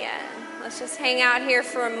the way in. Let's just hang out here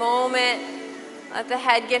for a moment. Let the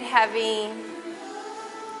head get heavy.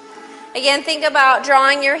 Again, think about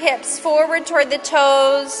drawing your hips forward toward the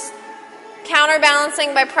toes,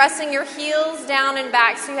 counterbalancing by pressing your heels down and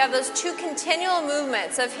back. So you have those two continual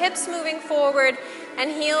movements of hips moving forward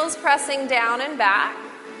and heels pressing down and back.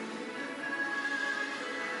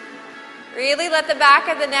 Really let the back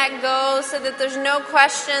of the neck go so that there's no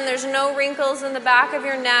question, there's no wrinkles in the back of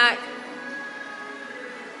your neck.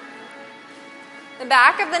 The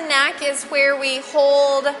back of the neck is where we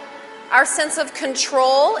hold our sense of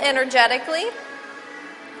control energetically.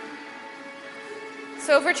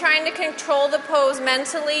 So if we're trying to control the pose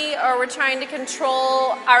mentally or we're trying to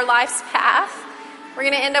control our life's path, we're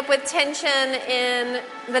going to end up with tension in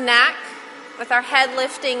the neck, with our head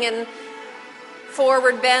lifting and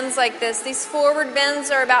forward bends like this. These forward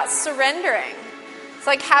bends are about surrendering. It's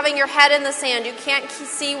like having your head in the sand. You can't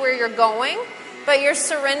see where you're going, but you're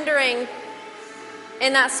surrendering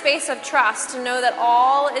in that space of trust to know that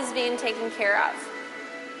all is being taken care of.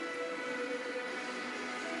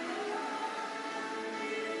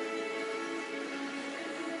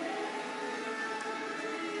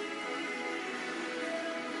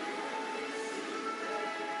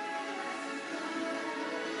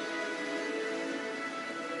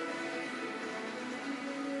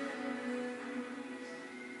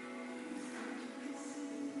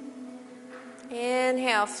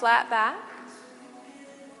 Inhale, flat back.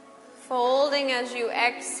 Folding as you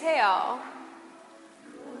exhale.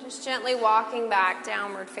 And just gently walking back,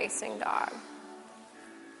 downward facing dog.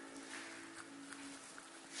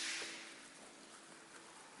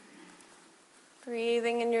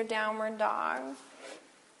 Breathing in your downward dog.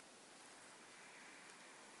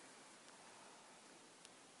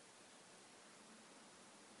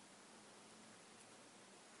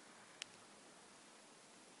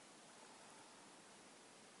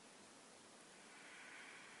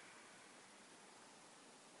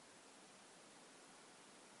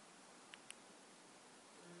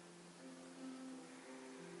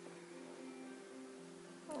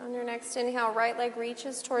 On your next inhale, right leg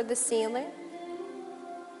reaches toward the ceiling.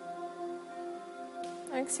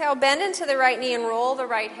 Exhale, bend into the right knee and roll the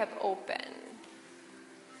right hip open.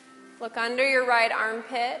 Look under your right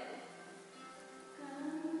armpit.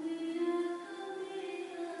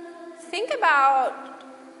 Think about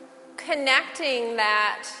connecting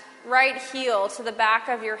that right heel to the back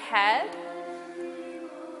of your head,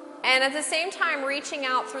 and at the same time reaching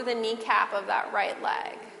out through the kneecap of that right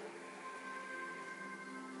leg.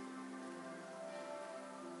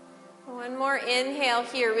 One more inhale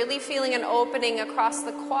here, really feeling an opening across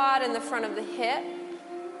the quad and the front of the hip.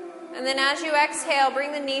 And then as you exhale,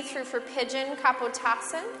 bring the knee through for Pigeon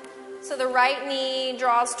Kapotasana. So the right knee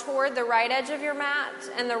draws toward the right edge of your mat,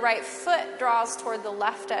 and the right foot draws toward the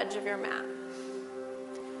left edge of your mat.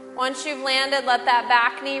 Once you've landed, let that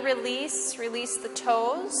back knee release the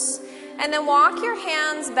toes. And then walk your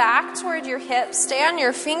hands back toward your hips. Stay on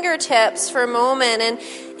your fingertips for a moment and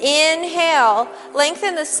inhale.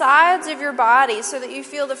 Lengthen the sides of your body so that you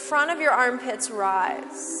feel the front of your armpits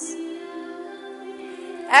rise.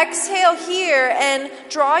 Exhale here and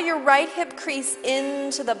draw your right hip crease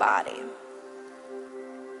into the body.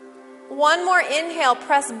 One more inhale,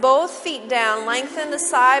 press both feet down. Lengthen the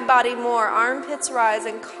side body more. Armpits rise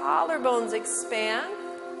and collarbones expand.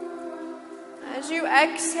 As you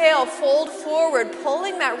exhale, fold forward,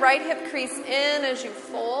 pulling that right hip crease in as you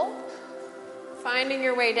fold. Finding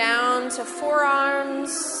your way down to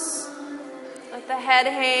forearms. Let the head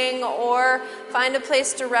hang, or find a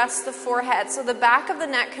place to rest the forehead so the back of the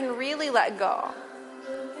neck can really let go.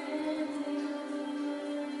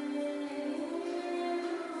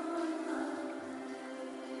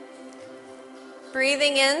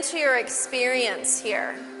 Breathing into your experience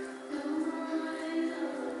here.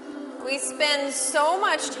 We spend so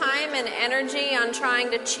much time and energy on trying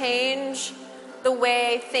to change the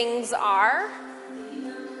way things are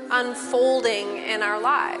unfolding in our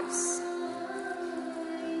lives.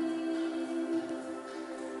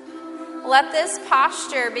 Let this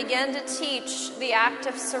posture begin to teach the act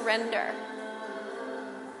of surrender.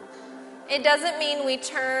 It doesn't mean we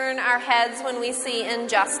turn our heads when we see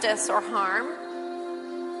injustice or harm,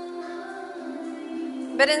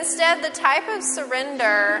 but instead the type of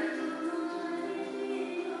surrender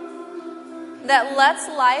that lets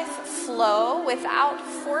life flow without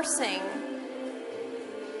forcing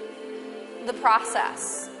the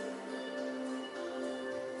process.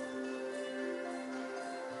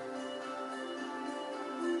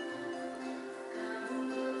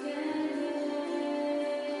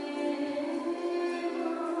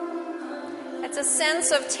 It's a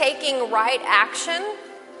sense of taking right action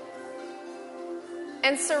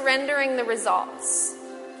and surrendering the results.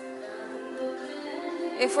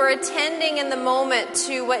 If we're attending in the moment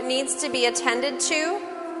to what needs to be attended to,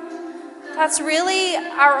 that's really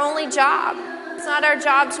our only job. It's not our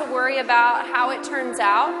job to worry about how it turns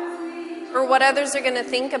out or what others are going to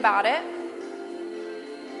think about it.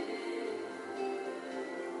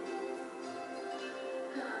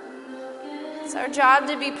 It's our job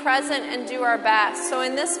to be present and do our best. So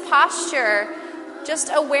in this posture,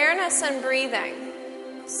 just awareness and breathing,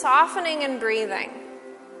 softening and breathing.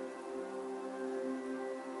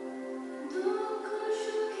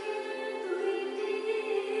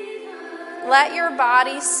 Let your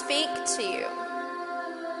body speak to you.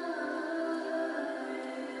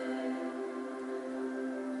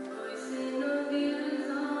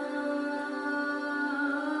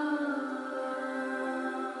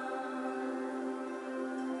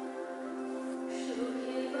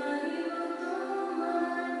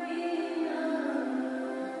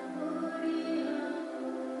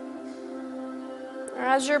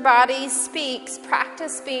 As your body speaks,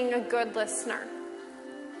 practice being a good listener.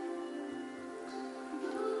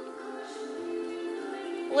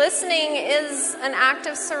 Listening is an act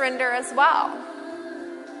of surrender as well.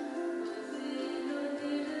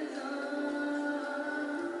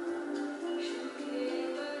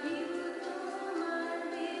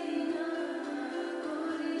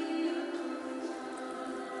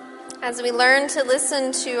 As we learn to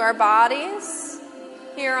listen to our bodies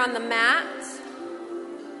here on the mat,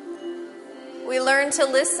 we learn to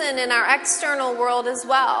listen in our external world as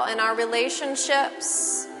well, in our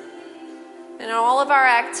relationships, in all of our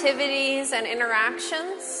activities and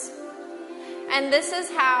interactions. And this is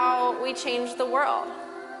how we change the world.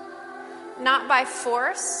 Not by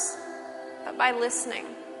force, but by listening.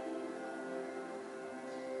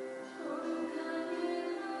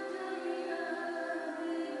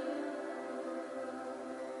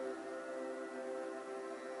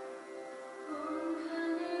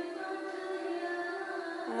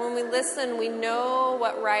 When we listen, we know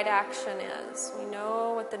what right action is. We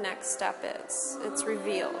know what the next step is. It's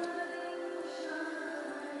revealed.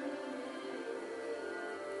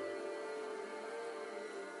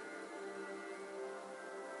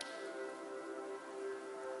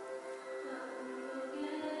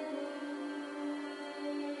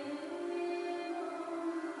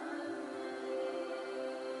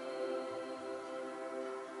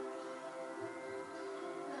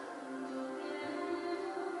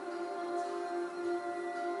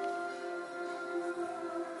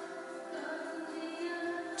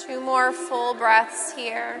 Two more full breaths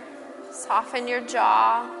here. Soften your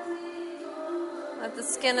jaw. Let the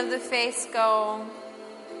skin of the face go.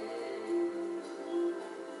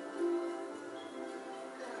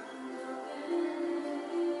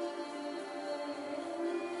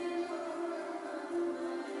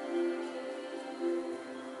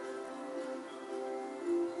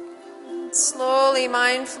 Slowly,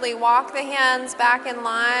 mindfully walk the hands back in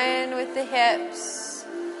line with the hips.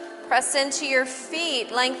 Press into your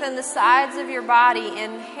feet, lengthen the sides of your body,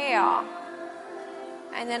 inhale.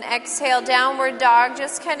 And then exhale, downward dog.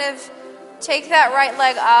 Just kind of take that right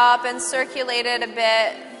leg up and circulate it a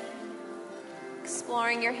bit,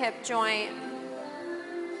 exploring your hip joint.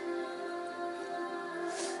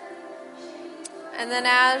 And then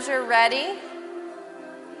as you're ready,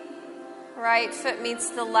 right foot meets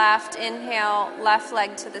the left, inhale, left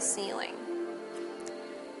leg to the ceiling.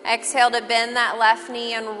 Exhale to bend that left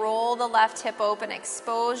knee and roll the left hip open.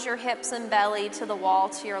 Expose your hips and belly to the wall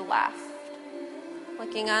to your left.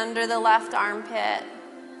 Looking under the left armpit.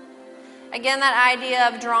 Again, that idea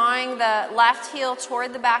of drawing the left heel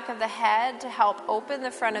toward the back of the head to help open the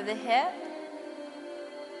front of the hip.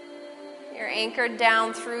 You're anchored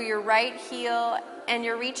down through your right heel and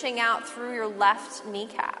you're reaching out through your left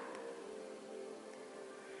kneecap.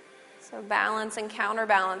 So balance and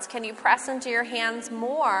counterbalance. Can you press into your hands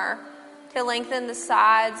more to lengthen the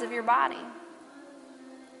sides of your body?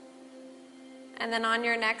 And then on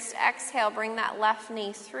your next exhale, bring that left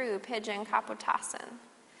knee through Pigeon Kapotasana.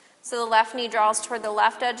 So the left knee draws toward the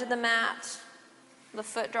left edge of the mat. The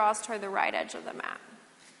foot draws toward the right edge of the mat.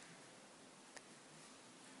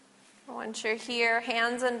 Once you're here,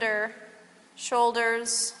 hands under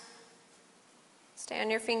shoulders. Stay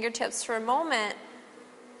on your fingertips for a moment.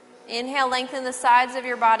 Inhale, lengthen the sides of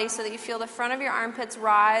your body so that you feel the front of your armpits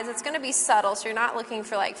rise. It's going to be subtle, so you're not looking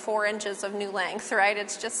for like 4 inches of new length, right?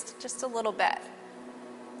 It's just a little bit.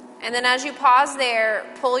 And then as you pause there,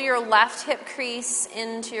 pull your left hip crease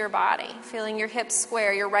into your body, feeling your hips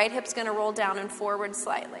square. Your right hip's going to roll down and forward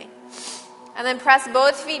slightly. And then press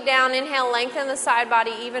both feet down. Inhale, lengthen the side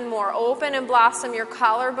body even more. Open and blossom your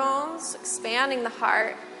collarbones, expanding the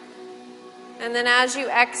heart. And then as you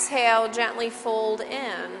exhale, gently fold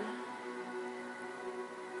in.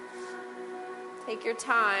 Take your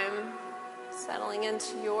time, settling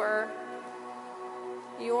into your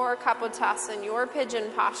Kapotasana, your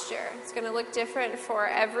pigeon posture. It's going to look different for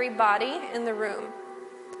every body in the room.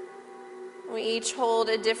 We each hold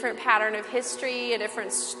a different pattern of history, a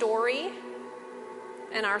different story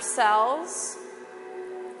in ourselves.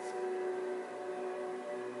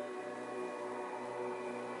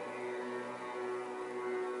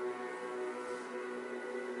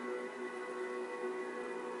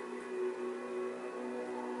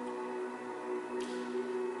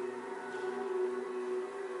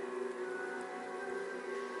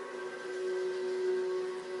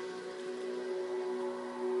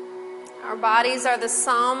 Our bodies are the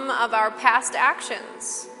sum of our past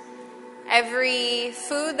actions. Every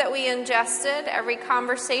food that we ingested, every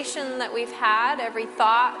conversation that we've had, every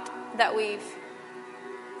thought that we've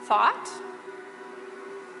thought,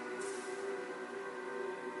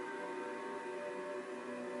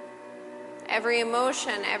 every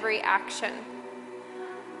emotion, every action.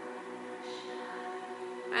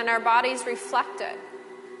 And our bodies reflect it.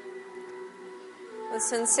 The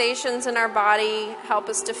sensations in our body help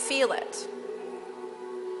us to feel it.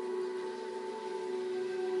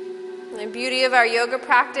 The beauty of our yoga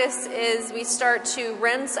practice is we start to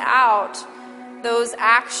rinse out those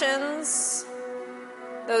actions,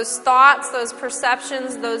 those thoughts, those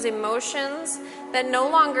perceptions, those emotions that no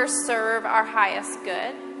longer serve our highest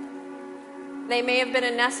good. They may have been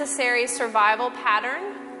a necessary survival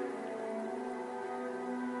pattern,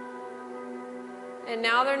 and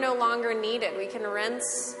now they're no longer needed. We can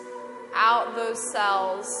rinse out those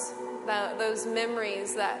cells, those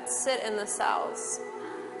memories that sit in the cells.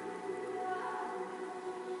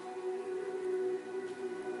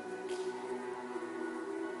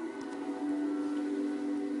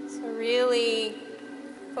 So really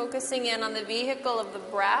focusing in on the vehicle of the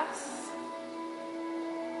breath.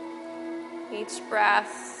 Each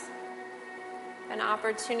breath, an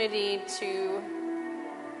opportunity to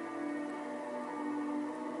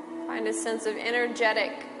find a sense of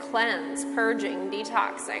energetic cleanse, purging,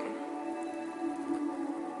 detoxing.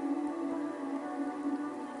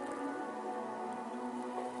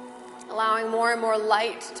 Allowing more and more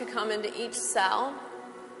light to come into each cell.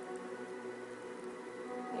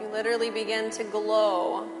 You literally begin to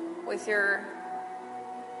glow with your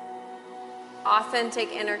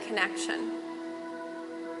authentic inner connection.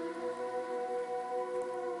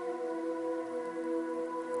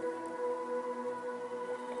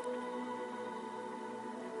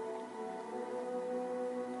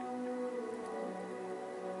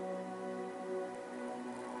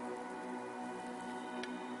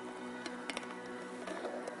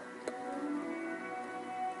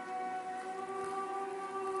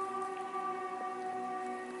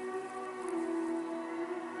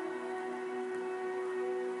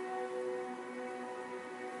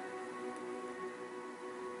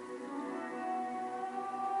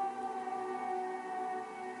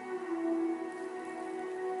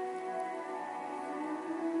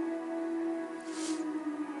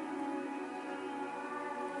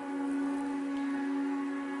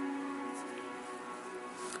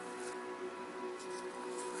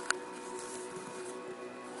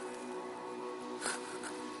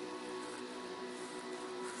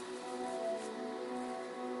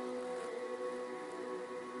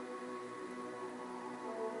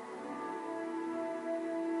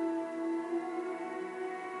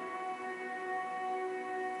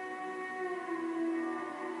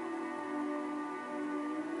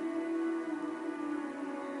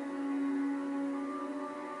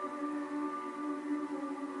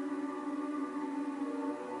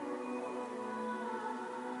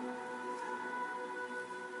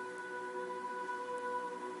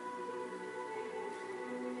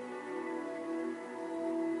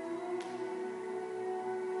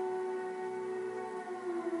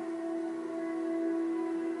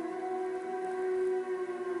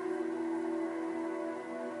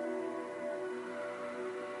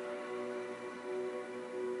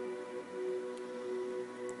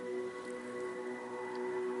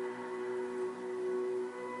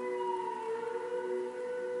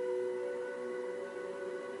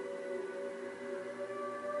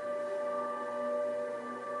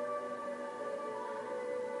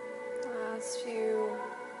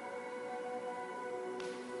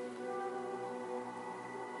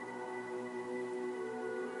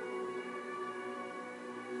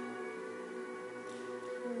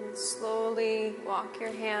 To slowly walk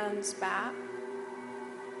your hands back.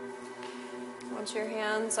 Once your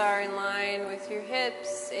hands are in line with your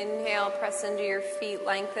hips, inhale, press into your feet,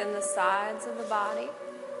 lengthen the sides of the body.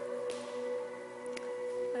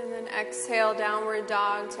 And then exhale, downward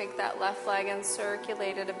dog, take that left leg and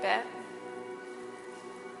circulate it a bit.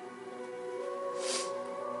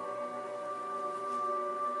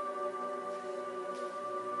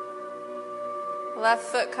 Left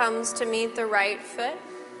foot comes to meet the right foot.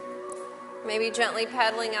 Maybe gently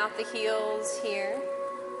pedaling out the heels here.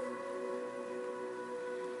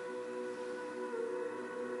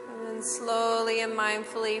 And then slowly and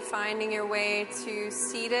mindfully finding your way to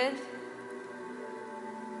seated.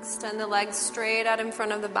 Extend the legs straight out in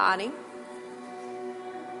front of the body.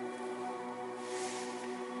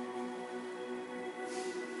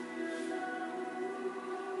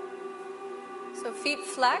 So feet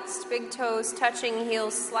flexed, big toes touching,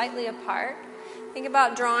 heels slightly apart. Think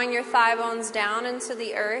about drawing your thigh bones down into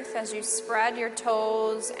the earth as you spread your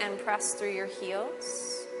toes and press through your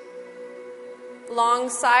heels. Long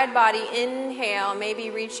side body inhale, maybe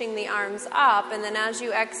reaching the arms up, and then as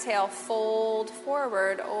you exhale, fold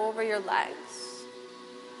forward over your legs.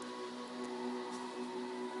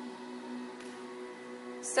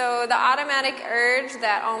 So the automatic urge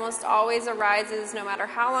that almost always arises no matter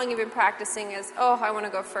how long you've been practicing is, oh, I want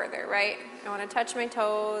to go further, right? I want to touch my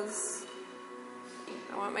toes.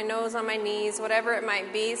 I want my nose on my knees, whatever it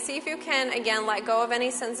might be. See if you can, again, let go of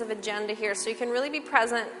any sense of agenda here so you can really be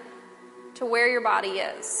present to where your body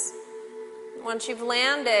is. Once you've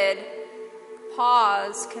landed,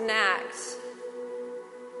 pause, connect.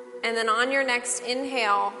 And then on your next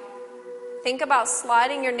inhale, think about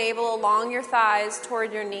sliding your navel along your thighs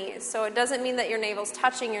toward your knees. So it doesn't mean that your navel's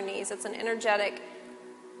touching your knees. It's an energetic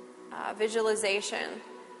visualization.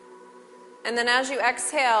 And then as you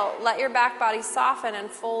exhale, let your back body soften and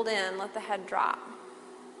fold in. Let the head drop.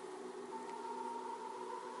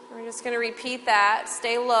 We're just going to repeat that.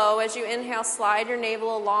 Stay low. As you inhale, slide your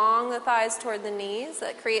navel along the thighs toward the knees.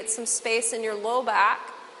 That creates some space in your low back.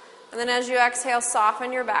 And then as you exhale,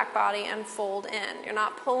 soften your back body and fold in. You're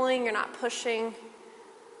not pulling, you're not pushing.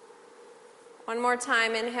 One more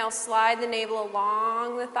time. Inhale, slide the navel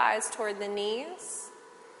along the thighs toward the knees.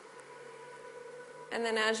 And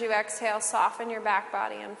then as you exhale, soften your back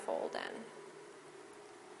body and fold in.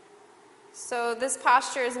 So this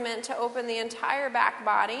posture is meant to open the entire back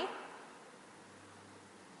body.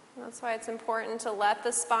 That's why it's important to let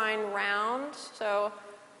the spine round. So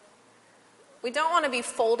we don't want to be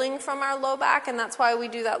folding from our low back, and that's why we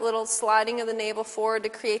do that little sliding of the navel forward to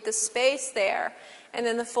create the space there. And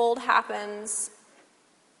then the fold happens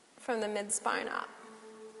from the mid-spine up.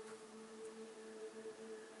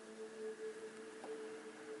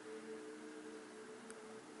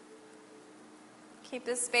 Keep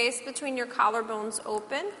the space between your collarbones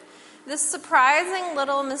open. This surprising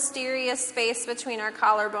little mysterious space between our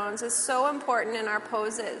collarbones is so important in our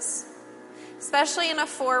poses, especially in a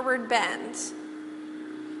forward bend.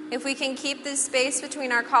 If we can keep this space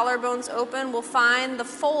between our collarbones open, we'll find the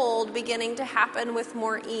fold beginning to happen with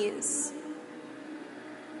more ease.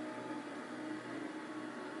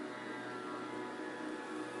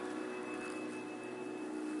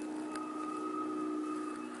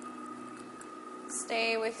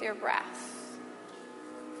 Stay with your breath.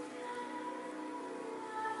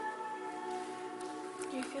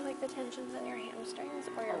 Do you feel like the tension's in your hamstrings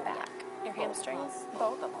or your back? Your hamstrings?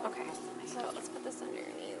 Both of them. Okay. So let's put this under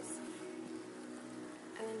your knees.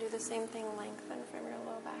 And then do the same thing, lengthen from your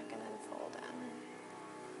low back and then fold in.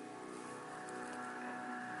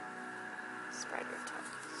 Spread your toes.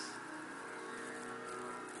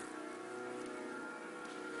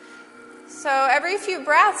 So every few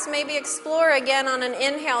breaths, maybe explore again on an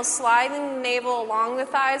inhale, sliding the navel along the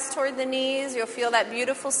thighs toward the knees. You'll feel that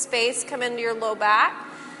beautiful space come into your low back.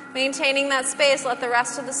 Maintaining that space, let the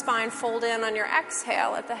rest of the spine fold in on your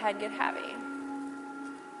exhale. Let the head get heavy.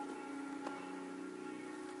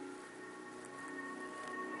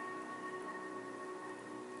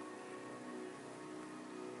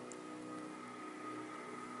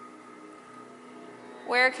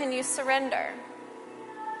 Where can you surrender?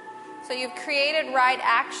 So you've created right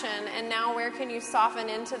action, and now where can you soften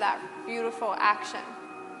into that beautiful action?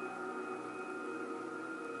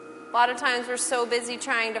 A lot of times we're so busy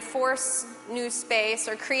trying to force new space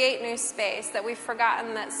or create new space that we've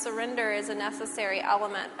forgotten that surrender is a necessary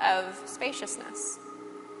element of spaciousness.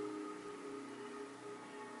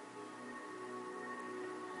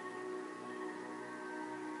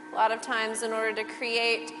 A lot of times in order to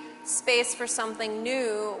create space for something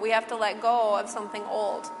new, we have to let go of something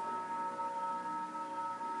old.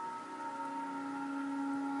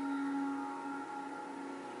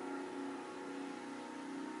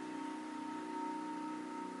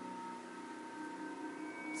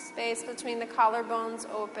 Space between the collarbones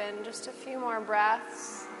open. Just a few more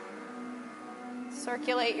breaths.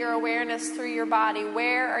 Circulate your awareness through your body.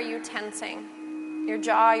 Where are you tensing? Your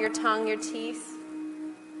jaw, your tongue, your teeth.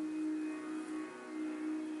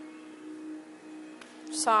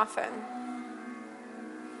 Soften.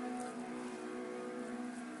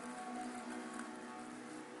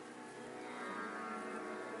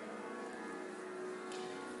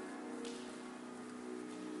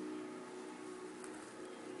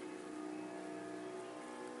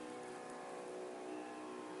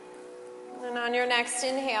 And on your next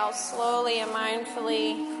inhale, slowly and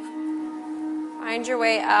mindfully find your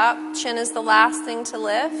way up. Chin is the last thing to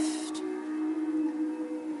lift.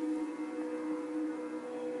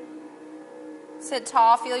 Sit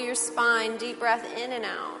tall, feel your spine, deep breath in and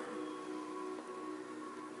out.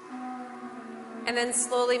 And then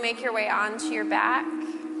slowly make your way onto your back.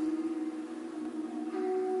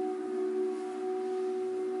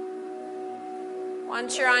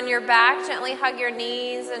 Once you're on your back, gently hug your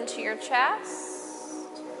knees into your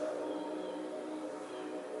chest.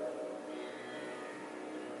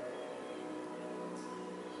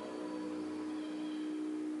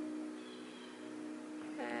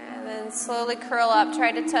 And then slowly curl up.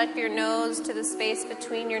 Try to tuck your nose to the space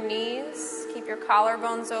between your knees. Keep your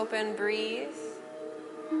collarbones open. Breathe.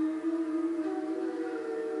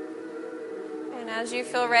 And As you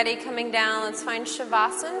feel ready coming down, let's find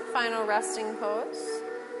Shavasana, final resting pose.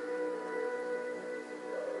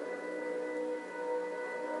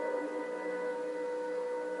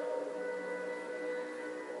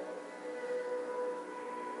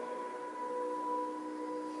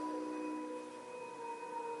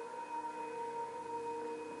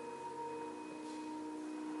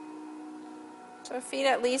 So feet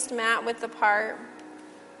at least mat width apart.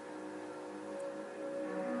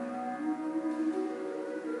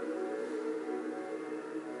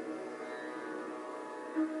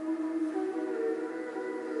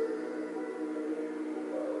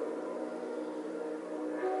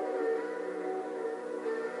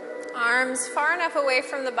 Arms far enough away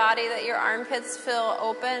from the body that your armpits feel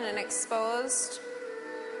open and exposed.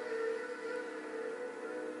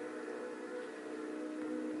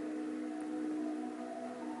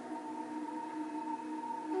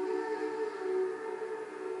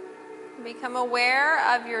 Become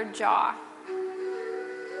aware of your jaw.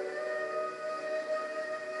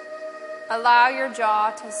 Allow your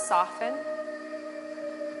jaw to soften.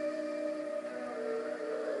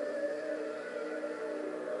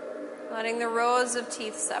 Letting the rows of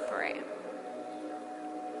teeth separate.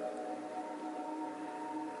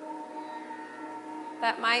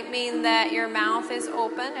 That might mean that your mouth is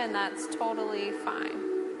open, and that's totally fine.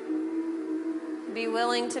 Be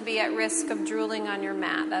willing to be at risk of drooling on your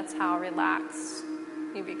mat. That's how relaxed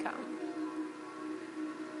you become.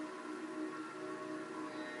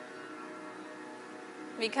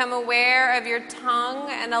 Become aware of your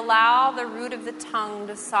tongue and allow the root of the tongue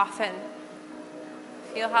to soften.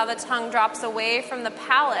 Feel how the tongue drops away from the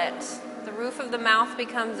palate. The roof of the mouth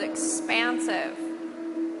becomes expansive,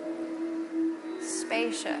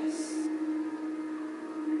 spacious,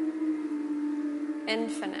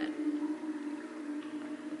 infinite.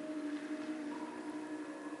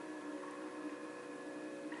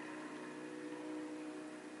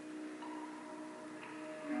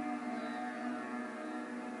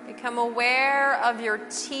 Become aware of your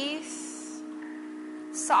teeth.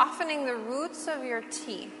 Softening the roots of your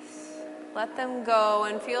teeth. Let them go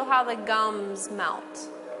and feel how the gums melt.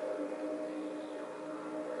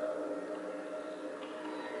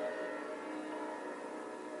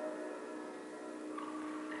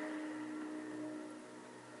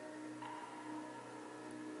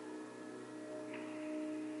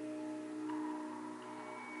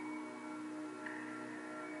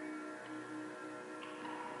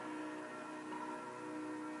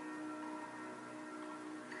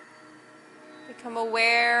 Become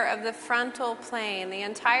aware of the frontal plane, the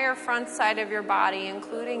entire front side of your body,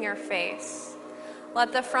 including your face.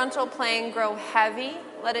 Let the frontal plane grow heavy.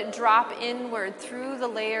 Let it drop inward through the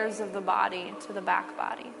layers of the body to the back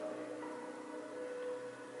body.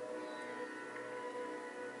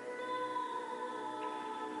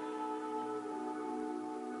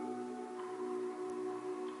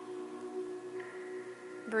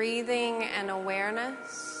 Breathing and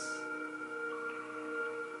awareness.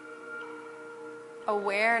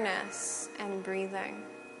 Awareness and breathing.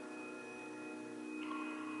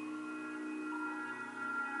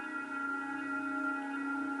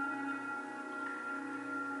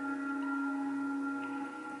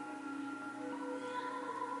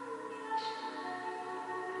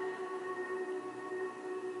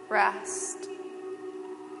 Rest.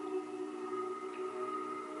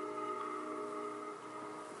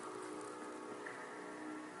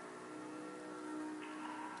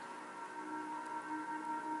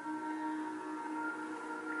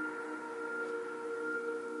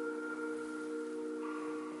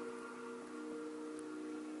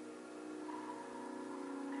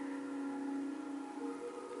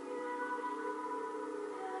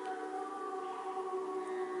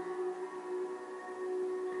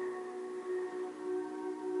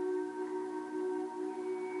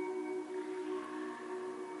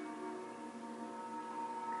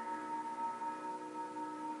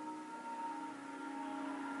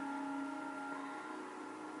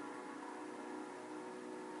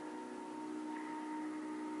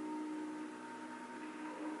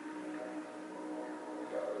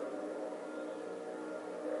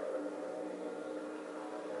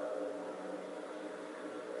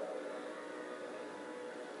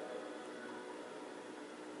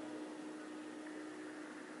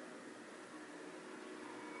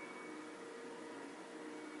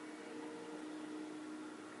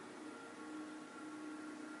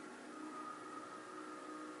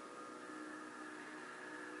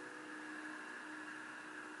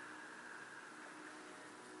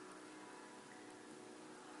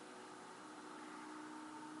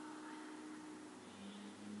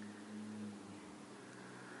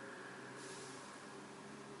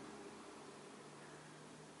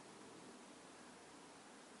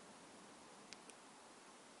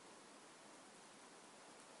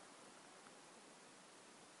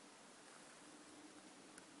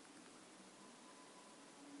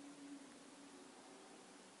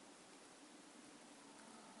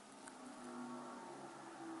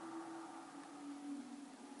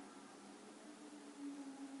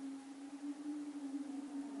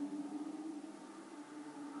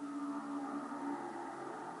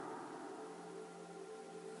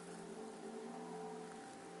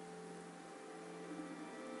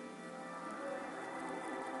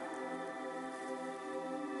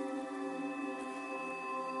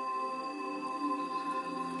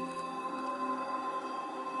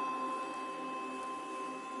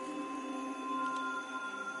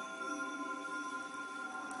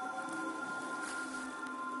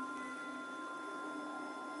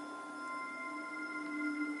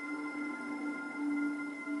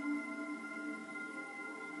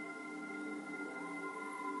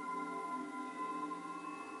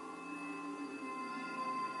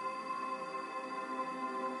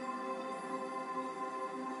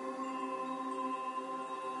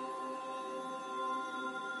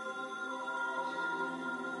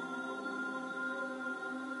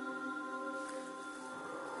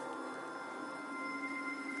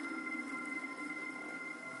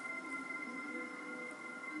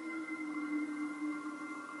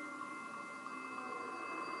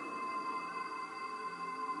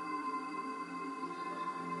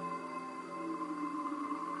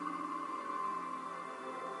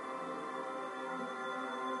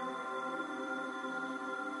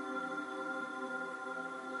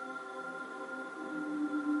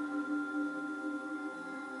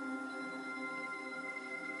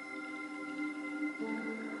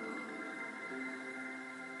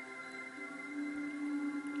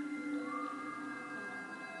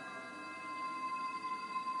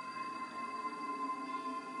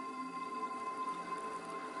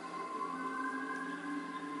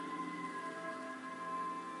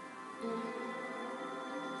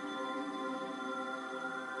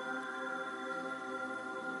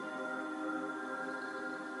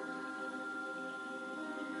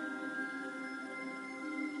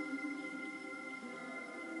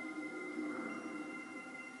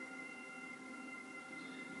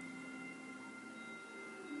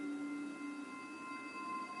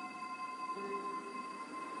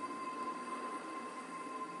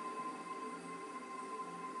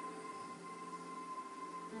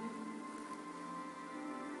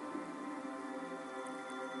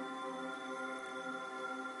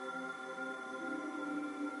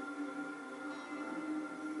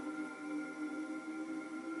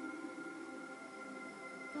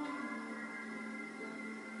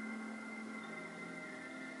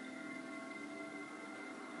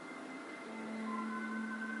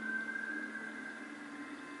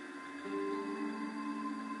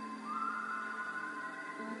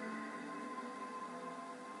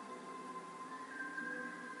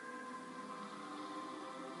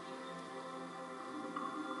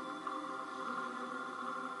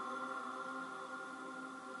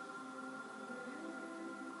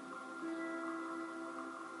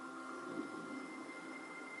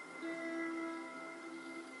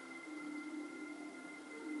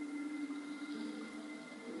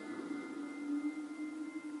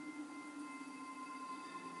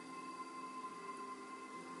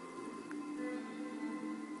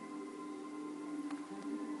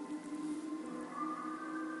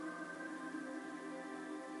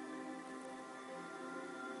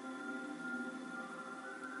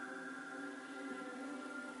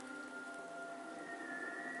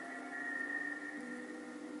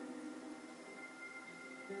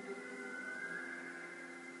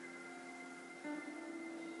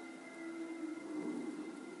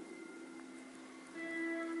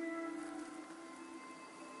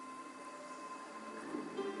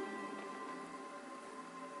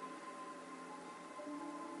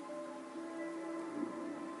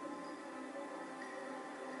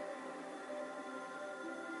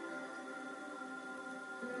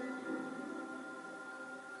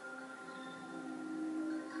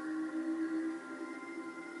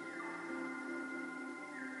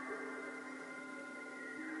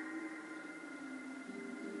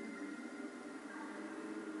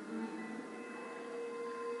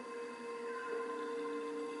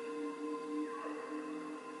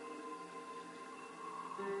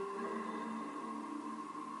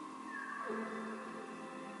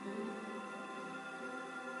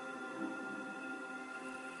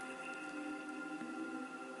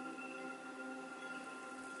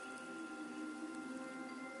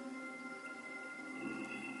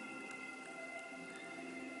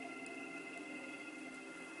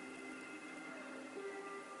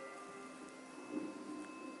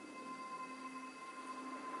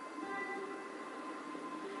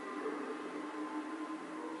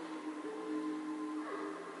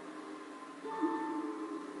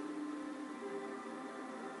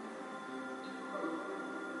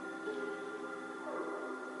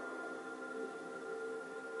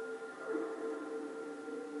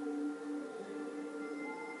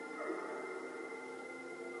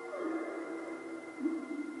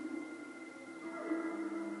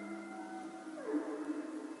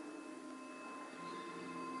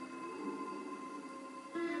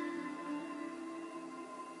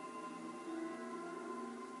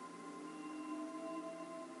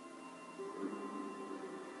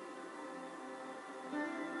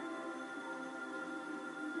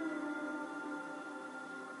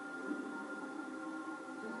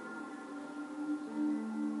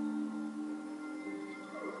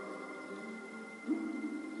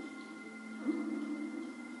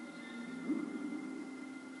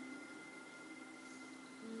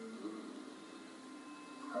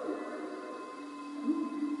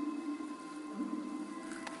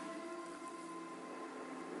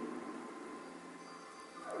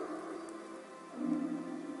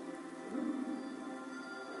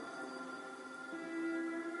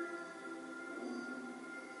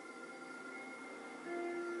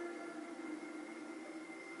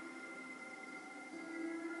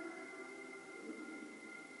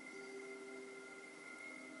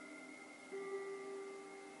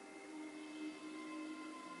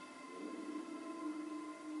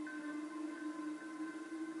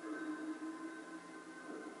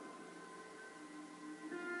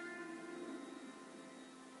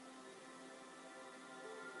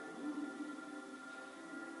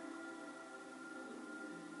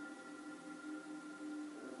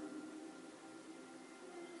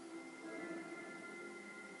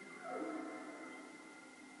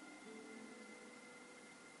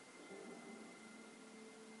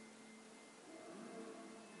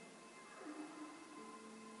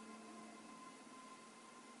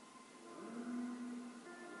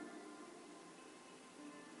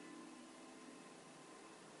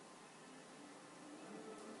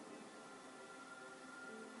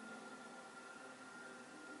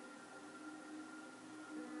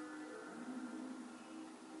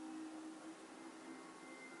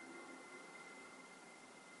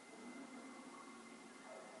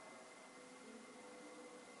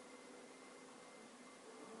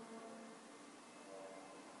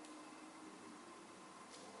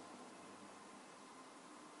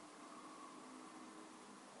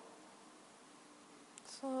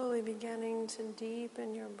 Slowly beginning to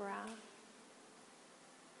deepen your breath.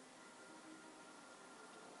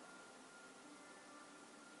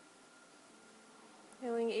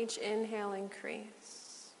 Feeling each inhale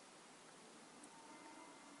increase.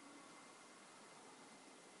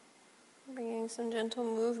 Bringing some gentle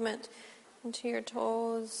movement into your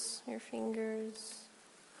toes, your fingers.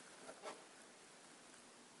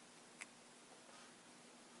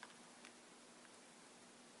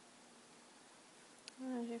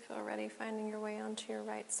 As you feel ready, finding your way onto your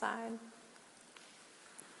right side.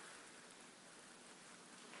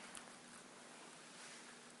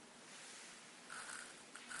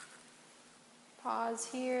 Pause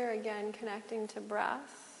here, again connecting to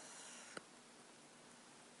breath.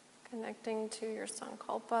 Connecting to your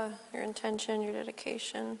sankalpa, your intention, your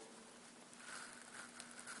dedication.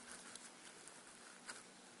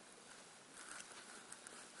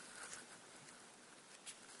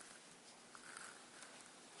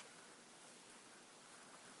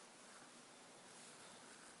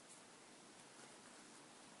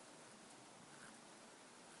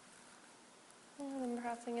 And then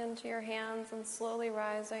pressing into your hands and slowly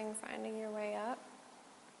rising, finding your way up.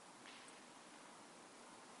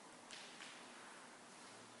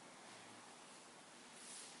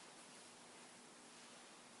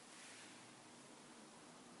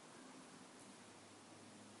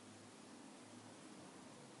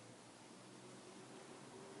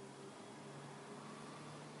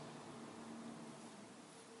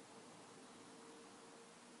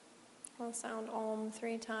 We'll sound Om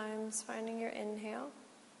 3 times, finding your inhale.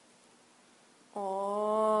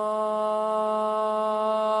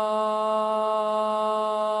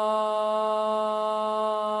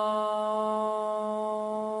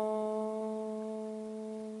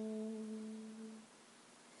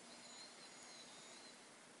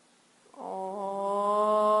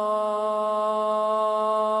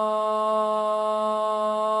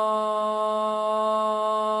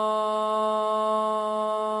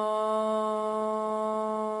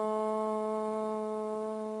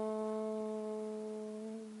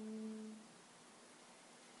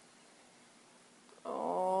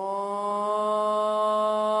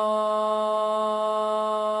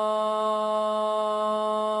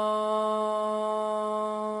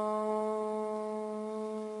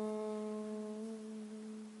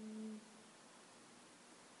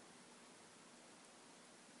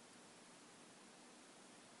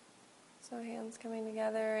 So hands coming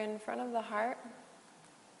together in front of the heart.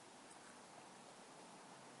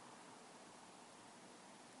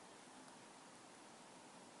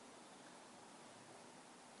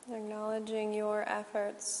 Acknowledging your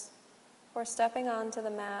efforts for stepping onto the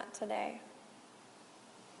mat today.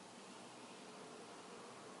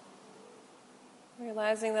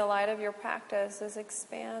 Realizing the light of your practice is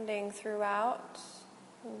expanding throughout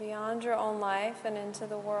and beyond your own life and into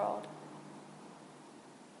the world.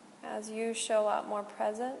 As you show up more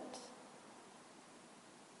present,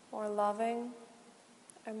 more loving,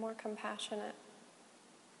 and more compassionate.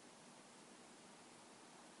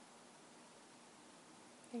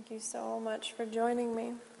 Thank you so much for joining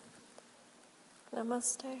me.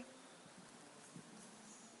 Namaste.